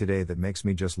in me today that makes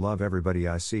me just love everybody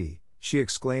I see, she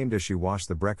exclaimed as she washed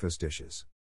the breakfast dishes.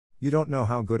 You don't know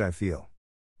how good I feel.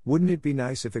 Wouldn't it be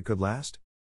nice if it could last?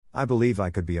 I believe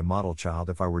I could be a model child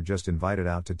if I were just invited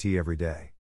out to tea every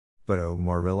day. But oh,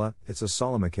 Marilla, it's a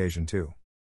solemn occasion too.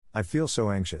 I feel so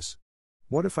anxious.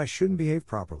 What if I shouldn't behave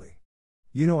properly?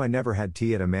 You know I never had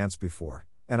tea at a manse before,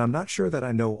 and I'm not sure that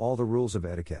I know all the rules of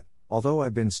etiquette, although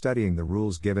I've been studying the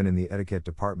rules given in the etiquette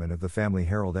department of the Family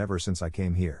Herald ever since I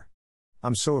came here.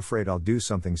 I'm so afraid I'll do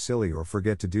something silly or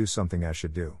forget to do something I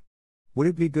should do. Would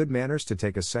it be good manners to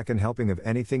take a second helping of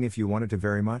anything if you wanted to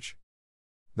very much?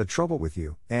 The trouble with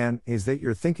you, Anne, is that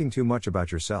you're thinking too much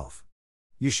about yourself.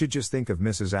 You should just think of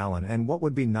Mrs. Allen and what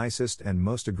would be nicest and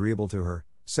most agreeable to her,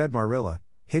 said Marilla,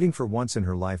 hitting for once in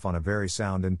her life on a very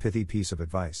sound and pithy piece of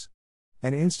advice.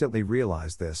 And instantly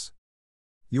realized this.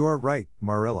 You are right,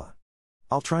 Marilla.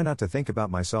 I'll try not to think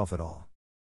about myself at all.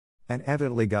 And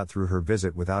evidently got through her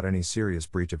visit without any serious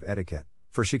breach of etiquette,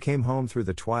 for she came home through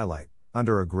the twilight,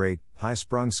 under a great,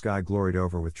 high-sprung sky gloried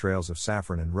over with trails of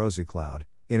saffron and rosy cloud,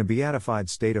 in a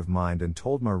beatified state of mind and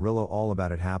told Marilla all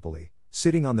about it happily,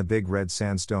 sitting on the big red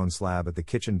sandstone slab at the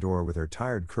kitchen door with her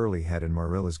tired curly head in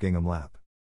Marilla's gingham lap.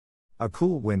 A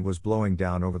cool wind was blowing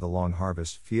down over the long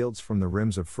harvest fields from the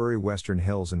rims of furry western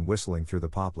hills and whistling through the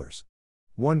poplars.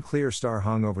 One clear star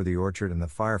hung over the orchard and the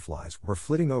fireflies were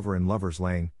flitting over in Lover's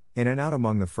Lane, in and out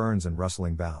among the ferns and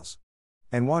rustling boughs.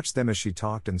 And watched them as she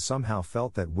talked and somehow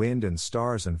felt that wind and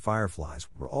stars and fireflies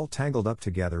were all tangled up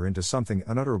together into something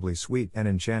unutterably sweet and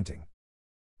enchanting.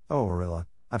 Oh, Marilla,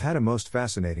 I've had a most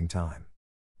fascinating time.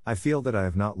 I feel that I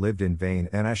have not lived in vain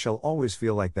and I shall always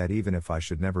feel like that even if I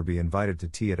should never be invited to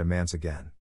tea at a manse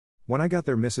again. When I got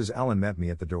there Mrs. Allen met me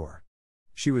at the door.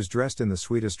 She was dressed in the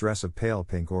sweetest dress of pale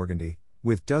pink organdy,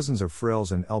 with dozens of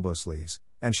frills and elbow sleeves,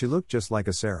 and she looked just like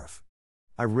a seraph.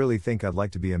 I really think I'd like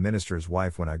to be a minister's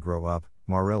wife when I grow up,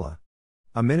 Marilla.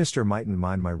 A minister mightn't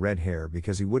mind my red hair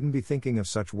because he wouldn't be thinking of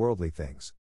such worldly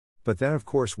things. But then of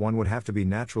course one would have to be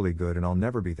naturally good and I'll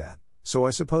never be that, so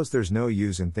I suppose there's no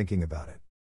use in thinking about it.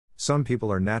 Some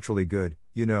people are naturally good,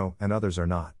 you know, and others are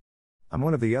not. I'm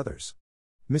one of the others.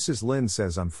 Mrs. Lynde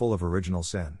says I'm full of original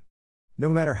sin. No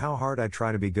matter how hard I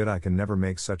try to be good, I can never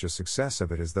make such a success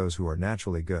of it as those who are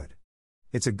naturally good.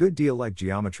 It's a good deal like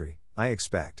geometry, I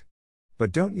expect.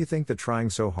 But don't you think that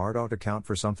trying so hard ought to count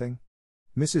for something?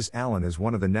 Mrs. Allen is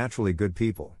one of the naturally good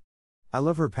people. I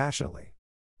love her passionately.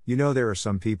 You know, there are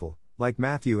some people, like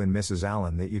Matthew and Mrs.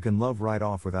 Allen, that you can love right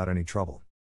off without any trouble.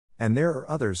 And there are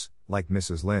others, like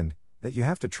Mrs. Lynde, that you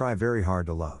have to try very hard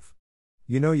to love.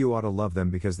 You know, you ought to love them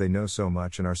because they know so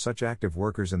much and are such active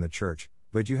workers in the church,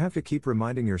 but you have to keep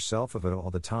reminding yourself of it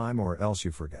all the time or else you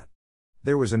forget.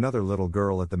 There was another little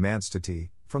girl at the manse to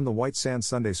tea, from the White Sands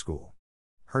Sunday School.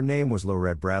 Her name was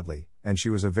Lorette Bradley, and she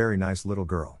was a very nice little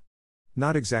girl.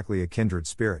 Not exactly a kindred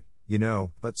spirit, you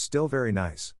know, but still very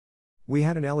nice. We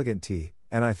had an elegant tea,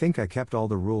 and I think I kept all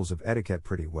the rules of etiquette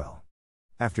pretty well.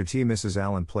 After tea Mrs.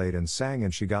 Allen played and sang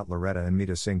and she got Loretta and me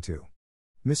to sing too.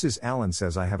 Mrs. Allen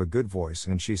says I have a good voice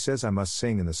and she says I must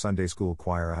sing in the Sunday school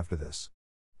choir after this.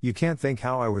 You can't think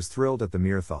how I was thrilled at the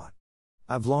mere thought.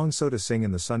 I've longed so to sing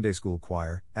in the Sunday school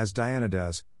choir, as Diana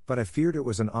does, but I feared it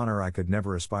was an honor I could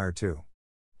never aspire to.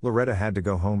 Loretta had to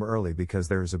go home early because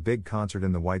there is a big concert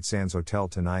in the White Sands Hotel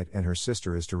tonight and her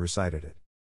sister is to recite at it.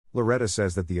 Loretta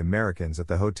says that the Americans at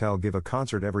the hotel give a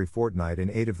concert every fortnight in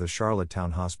aid of the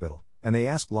Charlottetown Hospital, and they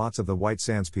ask lots of the White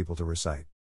Sands people to recite.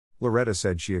 Loretta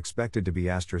said she expected to be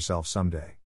asked herself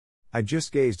someday. I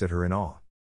just gazed at her in awe.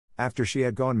 After she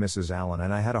had gone, Mrs. Allen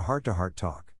and I had a heart-to-heart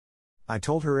talk. I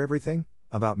told her everything,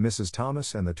 about Mrs.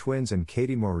 Thomas and the twins and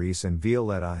Katie Maurice and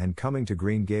Violetta and coming to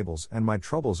Green Gables and my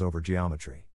troubles over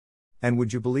geometry. And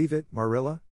would you believe it,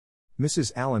 Marilla?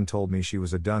 Mrs. Allen told me she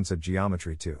was a dunce at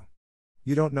geometry too.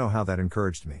 You don't know how that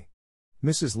encouraged me.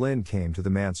 Mrs. Lynde came to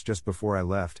the manse just before I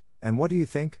left, and what do you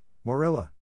think, Marilla?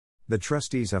 The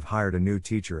trustees have hired a new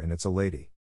teacher and it's a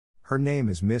lady. Her name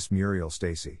is Miss Muriel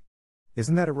Stacy.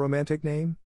 Isn't that a romantic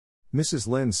name? Mrs.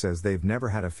 Lynde says they've never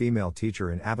had a female teacher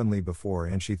in Avonlea before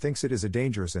and she thinks it is a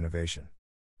dangerous innovation.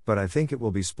 But I think it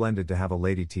will be splendid to have a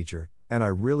lady teacher, and I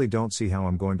really don't see how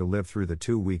I'm going to live through the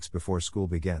 2 weeks before school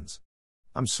begins.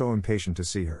 I'm so impatient to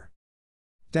see her.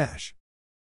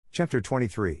 Chapter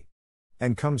 23.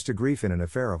 And comes to grief in an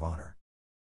affair of honor.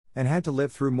 And had to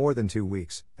live through more than 2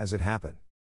 weeks, as it happened.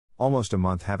 Almost a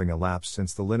month having elapsed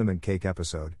since the liniment cake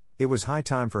episode, it was high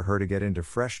time for her to get into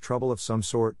fresh trouble of some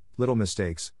sort, little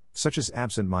mistakes, such as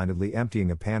absent-mindedly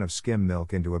emptying a pan of skim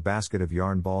milk into a basket of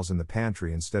yarn balls in the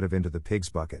pantry instead of into the pig's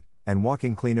bucket, and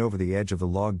walking clean over the edge of the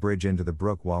log bridge into the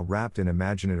brook while wrapped in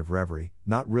imaginative reverie,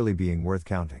 not really being worth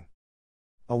counting.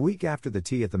 A week after the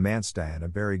tea at the manse, Diana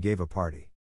Barry gave a party.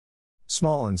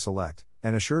 Small and select,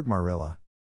 and assured Marilla.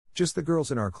 Just the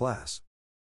girls in our class.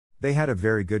 They had a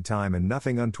very good time and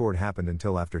nothing untoward happened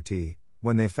until after tea,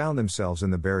 when they found themselves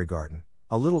in the berry garden,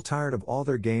 a little tired of all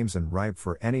their games and ripe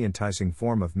for any enticing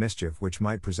form of mischief which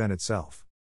might present itself.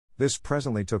 This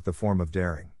presently took the form of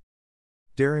daring.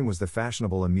 Daring was the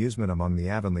fashionable amusement among the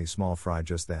Avonlea small fry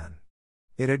just then.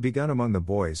 It had begun among the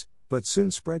boys, but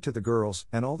soon spread to the girls,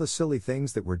 and all the silly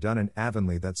things that were done in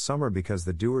Avonlea that summer because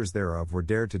the doers thereof were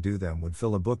dared to do them would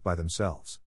fill a book by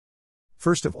themselves.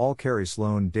 First of all, Carrie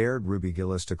Sloane dared Ruby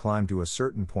Gillis to climb to a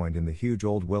certain point in the huge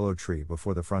old willow tree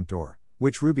before the front door,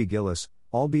 which Ruby Gillis,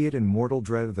 albeit in mortal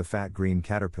dread of the fat green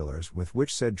caterpillars with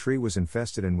which said tree was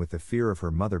infested and with the fear of her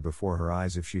mother before her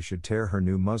eyes if she should tear her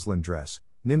new muslin dress,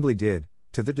 nimbly did,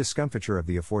 to the discomfiture of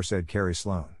the aforesaid Carrie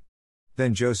Sloane.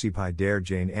 Then Josie Pye dared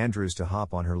Jane Andrews to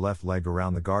hop on her left leg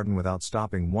around the garden without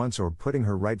stopping once or putting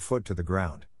her right foot to the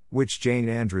ground, which Jane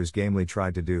Andrews gamely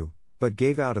tried to do, but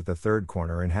gave out at the third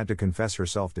corner and had to confess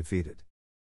herself defeated.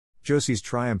 Josie's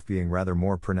triumph being rather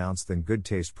more pronounced than good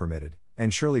taste permitted,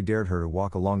 and Shirley dared her to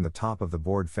walk along the top of the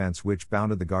board fence which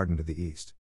bounded the garden to the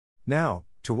east. Now,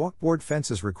 to walk board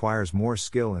fences requires more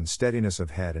skill and steadiness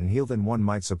of head and heel than one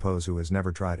might suppose who has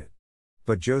never tried it.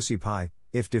 But Josie Pye,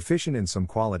 if deficient in some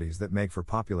qualities that make for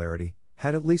popularity,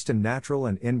 had at least a natural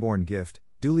and inborn gift,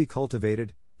 duly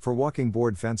cultivated, for walking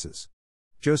board fences.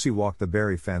 Josie walked the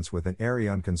berry fence with an airy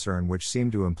unconcern which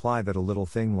seemed to imply that a little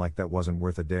thing like that wasn't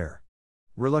worth a dare.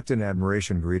 Reluctant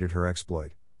admiration greeted her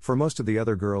exploit, for most of the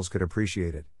other girls could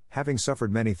appreciate it, having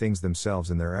suffered many things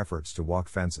themselves in their efforts to walk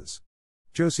fences.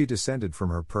 Josie descended from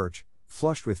her perch,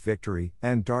 flushed with victory,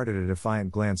 and darted a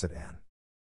defiant glance at Anne.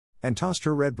 And tossed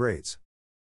her red braids.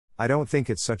 "I don't think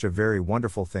it's such a very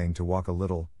wonderful thing to walk a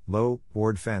little, low,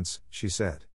 board fence," she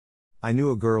said. I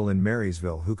knew a girl in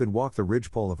Marysville who could walk the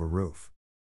ridgepole of a roof.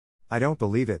 I don't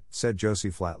believe it, said Josie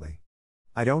flatly.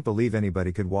 I don't believe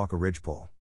anybody could walk a ridgepole.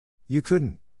 You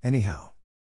couldn't, anyhow.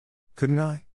 Couldn't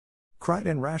I? Cried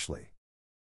Anne rashly.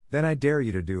 Then I dare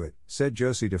you to do it, said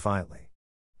Josie defiantly.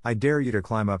 I dare you to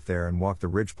climb up there and walk the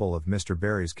ridgepole of Mr.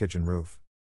 Barry's kitchen roof.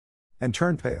 Anne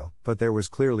turned pale, but there was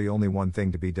clearly only one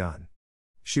thing to be done.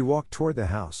 She walked toward the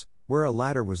house, where a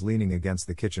ladder was leaning against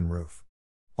the kitchen roof.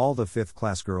 All the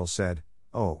fifth-class girls said,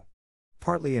 "Oh."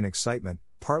 Partly in excitement,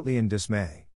 partly in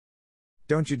dismay.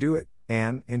 Don't you do it,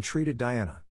 Anne, entreated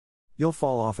Diana. You'll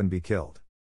fall off and be killed.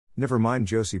 Never mind,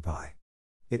 Josie Pye.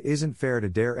 It isn't fair to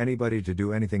dare anybody to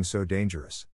do anything so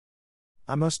dangerous.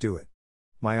 I must do it.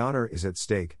 My honor is at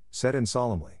stake, said Anne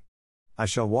solemnly. I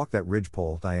shall walk that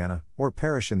ridgepole, Diana, or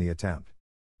perish in the attempt.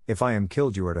 If I am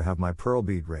killed, you are to have my pearl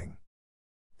bead ring.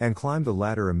 Anne climbed the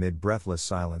ladder amid breathless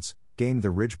silence, gained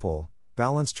the ridgepole,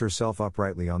 balanced herself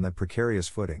uprightly on that precarious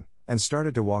footing, and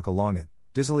started to walk along it,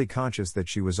 dizzily conscious that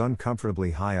she was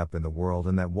uncomfortably high up in the world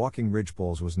and that walking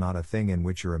ridgepoles was not a thing in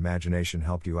which your imagination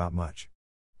helped you out much.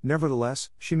 Nevertheless,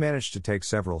 she managed to take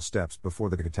several steps before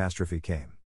the catastrophe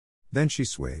came. Then she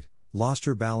swayed, lost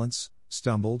her balance,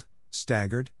 stumbled,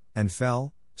 staggered, and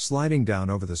fell, sliding down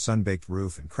over the sun-baked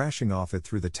roof and crashing off it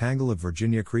through the tangle of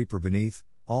Virginia creeper beneath,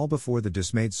 all before the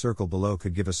dismayed circle below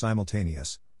could give a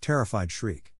simultaneous, terrified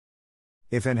shriek.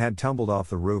 If Anne had tumbled off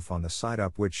the roof on the side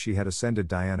up which she had ascended,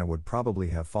 Diana would probably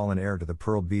have fallen heir to the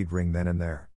pearl bead ring then and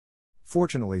there.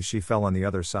 Fortunately, she fell on the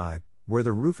other side, where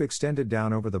the roof extended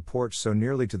down over the porch so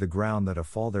nearly to the ground that a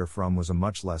fall therefrom was a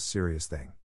much less serious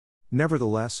thing.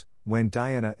 Nevertheless, when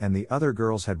Diana and the other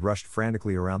girls had rushed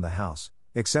frantically around the house,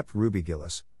 except Ruby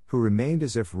Gillis, who remained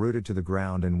as if rooted to the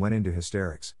ground and went into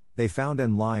hysterics, they found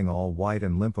Anne lying all white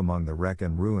and limp among the wreck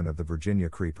and ruin of the Virginia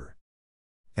creeper.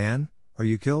 Anne, are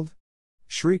you killed?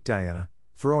 Shrieked Diana,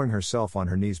 throwing herself on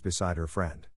her knees beside her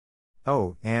friend.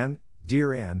 Oh, Anne,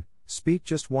 dear Anne, speak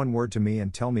just one word to me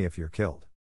and tell me if you're killed.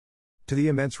 To the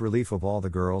immense relief of all the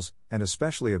girls, and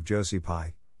especially of Josie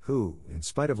Pye, who, in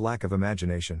spite of lack of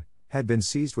imagination, had been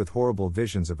seized with horrible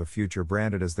visions of a future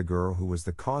branded as the girl who was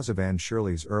the cause of Anne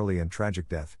Shirley's early and tragic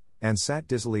death, Anne sat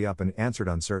dizzily up and answered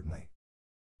uncertainly.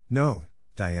 No,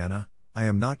 Diana, I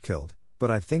am not killed,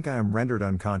 but I think I am rendered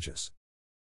unconscious.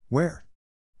 Where?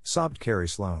 Sobbed Carrie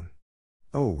Sloane.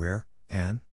 Oh, where,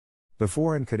 Anne?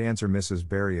 Before Anne could answer, Mrs.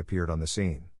 Barry appeared on the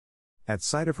scene. At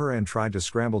sight of her, Anne tried to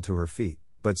scramble to her feet,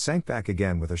 but sank back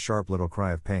again with a sharp little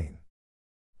cry of pain.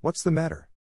 What's the matter?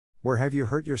 Where have you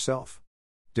hurt yourself?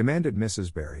 Demanded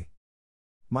Mrs. Barry.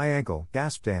 My ankle,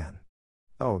 gasped Anne.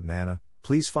 Oh, Nana,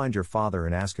 please find your father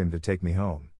and ask him to take me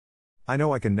home. I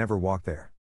know I can never walk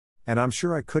there. And I'm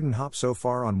sure I couldn't hop so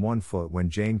far on one foot when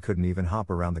Jane couldn't even hop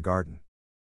around the garden.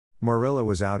 Marilla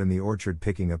was out in the orchard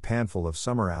picking a panful of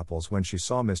summer apples when she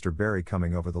saw Mr. Barry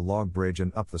coming over the log bridge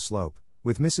and up the slope,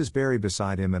 with Mrs. Barry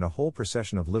beside him and a whole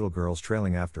procession of little girls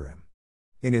trailing after him.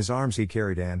 In his arms he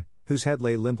carried Anne, whose head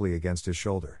lay limply against his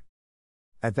shoulder.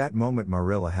 At that moment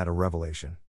Marilla had a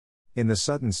revelation. In the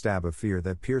sudden stab of fear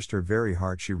that pierced her very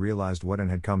heart, she realized what Anne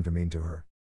had come to mean to her.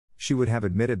 She would have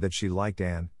admitted that she liked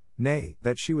Anne, nay,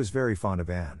 that she was very fond of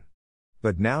Anne.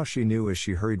 But now she knew as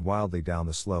she hurried wildly down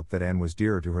the slope that Anne was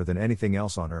dearer to her than anything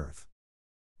else on earth.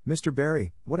 Mr.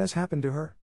 Barry, what has happened to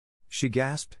her? She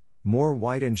gasped, more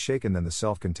white and shaken than the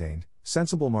self-contained,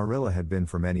 sensible Marilla had been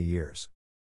for many years.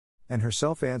 Anne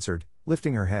herself answered,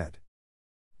 lifting her head.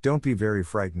 Don't be very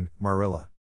frightened, Marilla.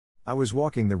 I was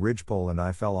walking the ridgepole and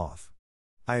I fell off.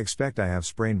 I expect I have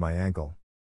sprained my ankle.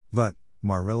 But,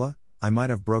 Marilla, I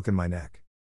might have broken my neck.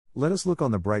 Let us look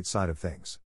on the bright side of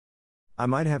things. I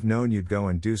might have known you'd go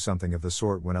and do something of the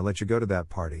sort when I let you go to that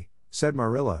party, said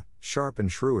Marilla, sharp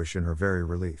and shrewish in her very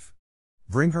relief.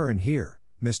 Bring her in here,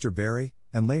 Mr. Barry,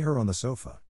 and lay her on the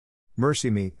sofa.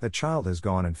 Mercy me, the child has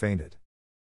gone and fainted.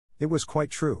 It was quite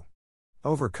true.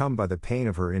 Overcome by the pain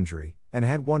of her injury, and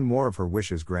had one more of her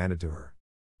wishes granted to her.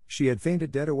 She had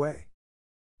fainted dead away.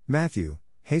 Matthew,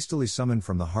 hastily summoned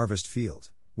from the harvest field,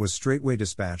 was straightway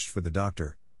dispatched for the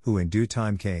doctor, who in due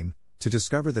time came, to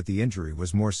discover that the injury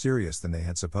was more serious than they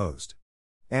had supposed.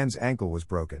 Anne's ankle was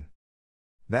broken.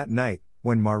 That night,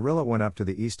 when Marilla went up to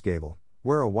the east gable,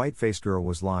 where a white-faced girl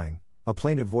was lying, a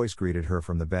plaintive voice greeted her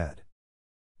from the bed.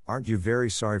 Aren't you very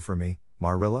sorry for me,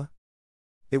 Marilla?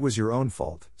 It was your own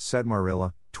fault, said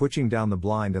Marilla, twitching down the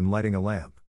blind and lighting a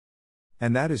lamp.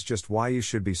 And that is just why you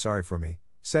should be sorry for me,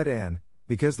 said Anne,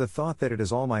 because the thought that it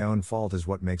is all my own fault is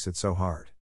what makes it so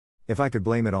hard. If I could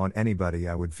blame it on anybody,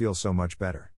 I would feel so much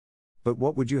better. But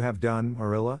what would you have done,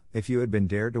 Marilla, if you had been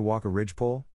dared to walk a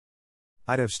ridgepole?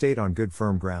 I'd have stayed on good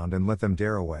firm ground and let them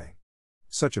dare away.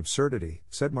 Such absurdity,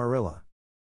 said Marilla.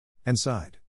 and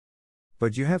sighed.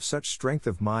 But you have such strength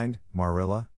of mind,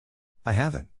 Marilla. I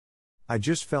haven't. I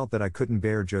just felt that I couldn't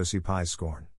bear Josie Pye's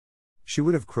scorn. She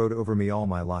would have crowed over me all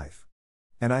my life.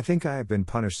 And I think I have been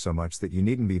punished so much that you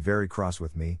needn't be very cross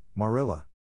with me, Marilla.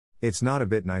 It's not a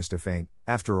bit nice to faint,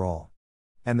 after all.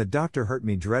 And the doctor hurt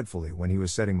me dreadfully when he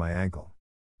was setting my ankle.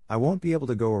 I won't be able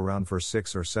to go around for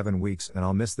 6 or 7 weeks and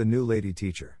I'll miss the new lady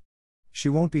teacher. She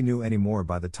won't be new anymore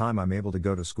by the time I'm able to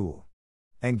go to school.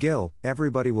 And Gil,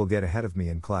 everybody will get ahead of me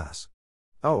in class.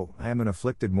 Oh, I am an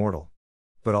afflicted mortal.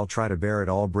 But I'll try to bear it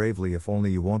all bravely if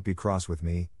only you won't be cross with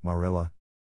me, Marilla.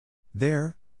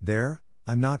 There,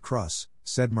 I'm not cross,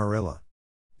 said Marilla.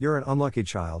 You're an unlucky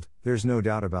child, there's no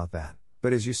doubt about that,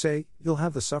 but as you say, you'll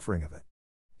have the suffering of it.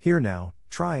 Here now,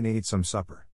 try and eat some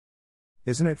supper.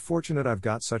 Isn't it fortunate I've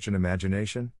got such an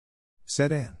imagination?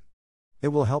 Said Anne. It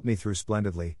will help me through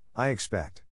splendidly, I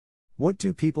expect. What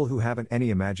do people who haven't any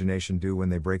imagination do when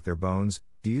they break their bones,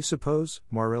 do you suppose,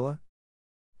 Marilla?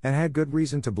 Anne had good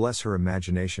reason to bless her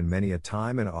imagination many a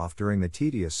time and oft during the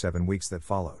tedious 7 weeks that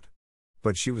followed.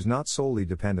 But she was not solely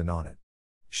dependent on it.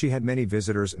 She had many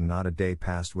visitors and not a day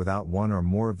passed without one or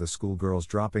more of the schoolgirls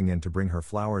dropping in to bring her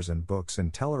flowers and books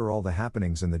and tell her all the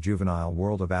happenings in the juvenile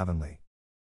world of Avonlea.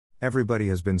 Everybody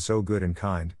has been so good and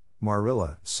kind,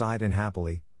 Marilla sighed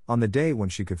unhappily, on the day when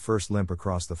she could first limp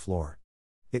across the floor.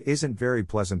 It isn't very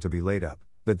pleasant to be laid up,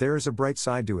 but there is a bright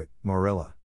side to it,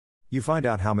 Marilla. You find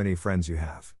out how many friends you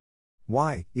have.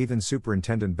 Why, even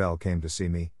Superintendent Bell came to see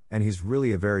me, and he's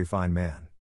really a very fine man.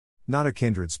 Not a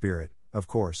kindred spirit, of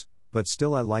course, but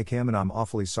still I like him and I'm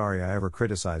awfully sorry I ever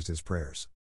criticized his prayers.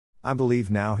 I believe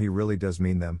now he really does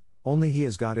mean them, only he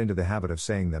has got into the habit of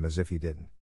saying them as if he didn't.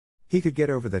 He could get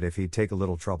over that if he'd take a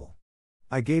little trouble.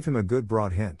 I gave him a good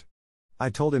broad hint. I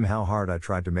told him how hard I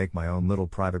tried to make my own little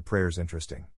private prayers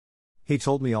interesting. He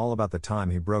told me all about the time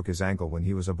he broke his ankle when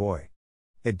he was a boy.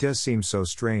 It does seem so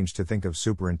strange to think of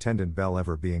Superintendent Bell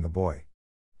ever being a boy.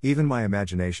 Even my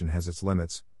imagination has its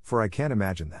limits, for I can't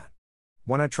imagine that.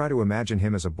 When I try to imagine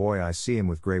him as a boy, I see him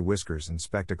with gray whiskers and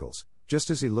spectacles, just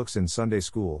as he looks in Sunday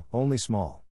school, only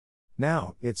small.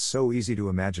 Now, it's so easy to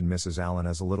imagine Mrs. Allen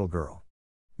as a little girl.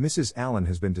 Mrs. Allen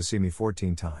has been to see me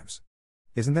 14 times.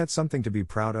 Isn't that something to be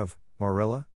proud of,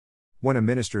 Marilla? When a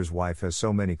minister's wife has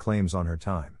so many claims on her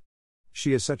time.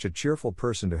 She is such a cheerful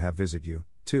person to have visit you,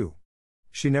 too.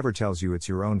 She never tells you it's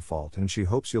your own fault and she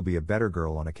hopes you'll be a better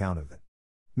girl on account of it.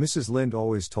 Mrs. Lynde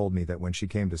always told me that when she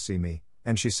came to see me,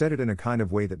 and she said it in a kind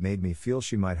of way that made me feel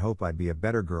she might hope I'd be a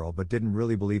better girl but didn't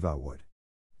really believe I would.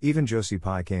 Even Josie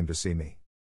Pye came to see me.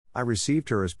 I received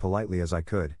her as politely as I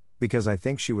could, because I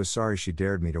think she was sorry she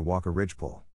dared me to walk a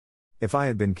ridgepole. If I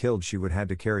had been killed she would have had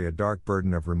to carry a dark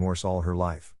burden of remorse all her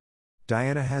life.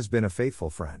 Diana has been a faithful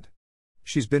friend.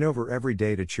 She's been over every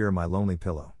day to cheer my lonely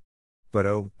pillow. But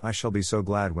oh, I shall be so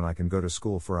glad when I can go to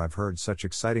school, for I've heard such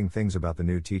exciting things about the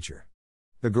new teacher.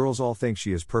 The girls all think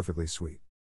she is perfectly sweet.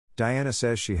 Diana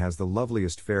says she has the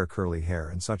loveliest fair curly hair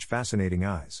and such fascinating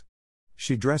eyes.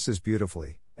 She dresses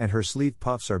beautifully, and her sleeve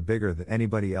puffs are bigger than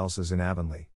anybody else's in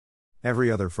Avonlea.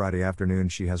 Every other Friday afternoon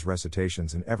she has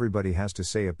recitations and everybody has to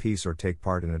say a piece or take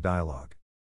part in a dialogue.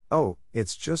 Oh,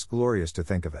 it's just glorious to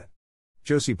think of it.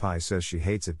 Josie Pye says she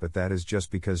hates it, but that is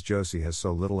just because Josie has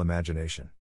so little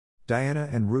imagination. Diana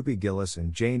and Ruby Gillis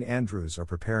and Jane Andrews are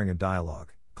preparing a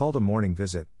dialogue, called A Morning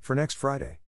Visit, for next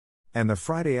Friday. And the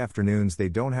Friday afternoons they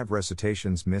don't have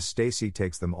recitations. Miss Stacy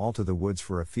takes them all to the woods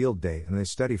for a field day and they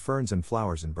study ferns and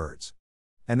flowers and birds.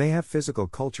 And they have physical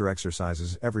culture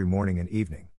exercises every morning and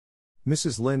evening.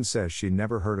 Mrs. Lynde says she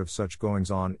never heard of such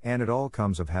goings-on, and it all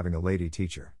comes of having a lady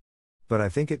teacher. But I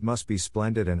think it must be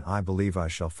splendid, and I believe I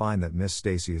shall find that Miss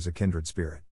Stacy is a kindred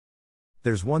spirit.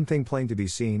 There's one thing plain to be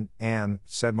seen, Anne,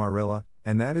 said Marilla,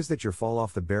 and that is that your fall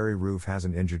off the Barry roof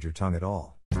hasn't injured your tongue at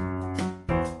all.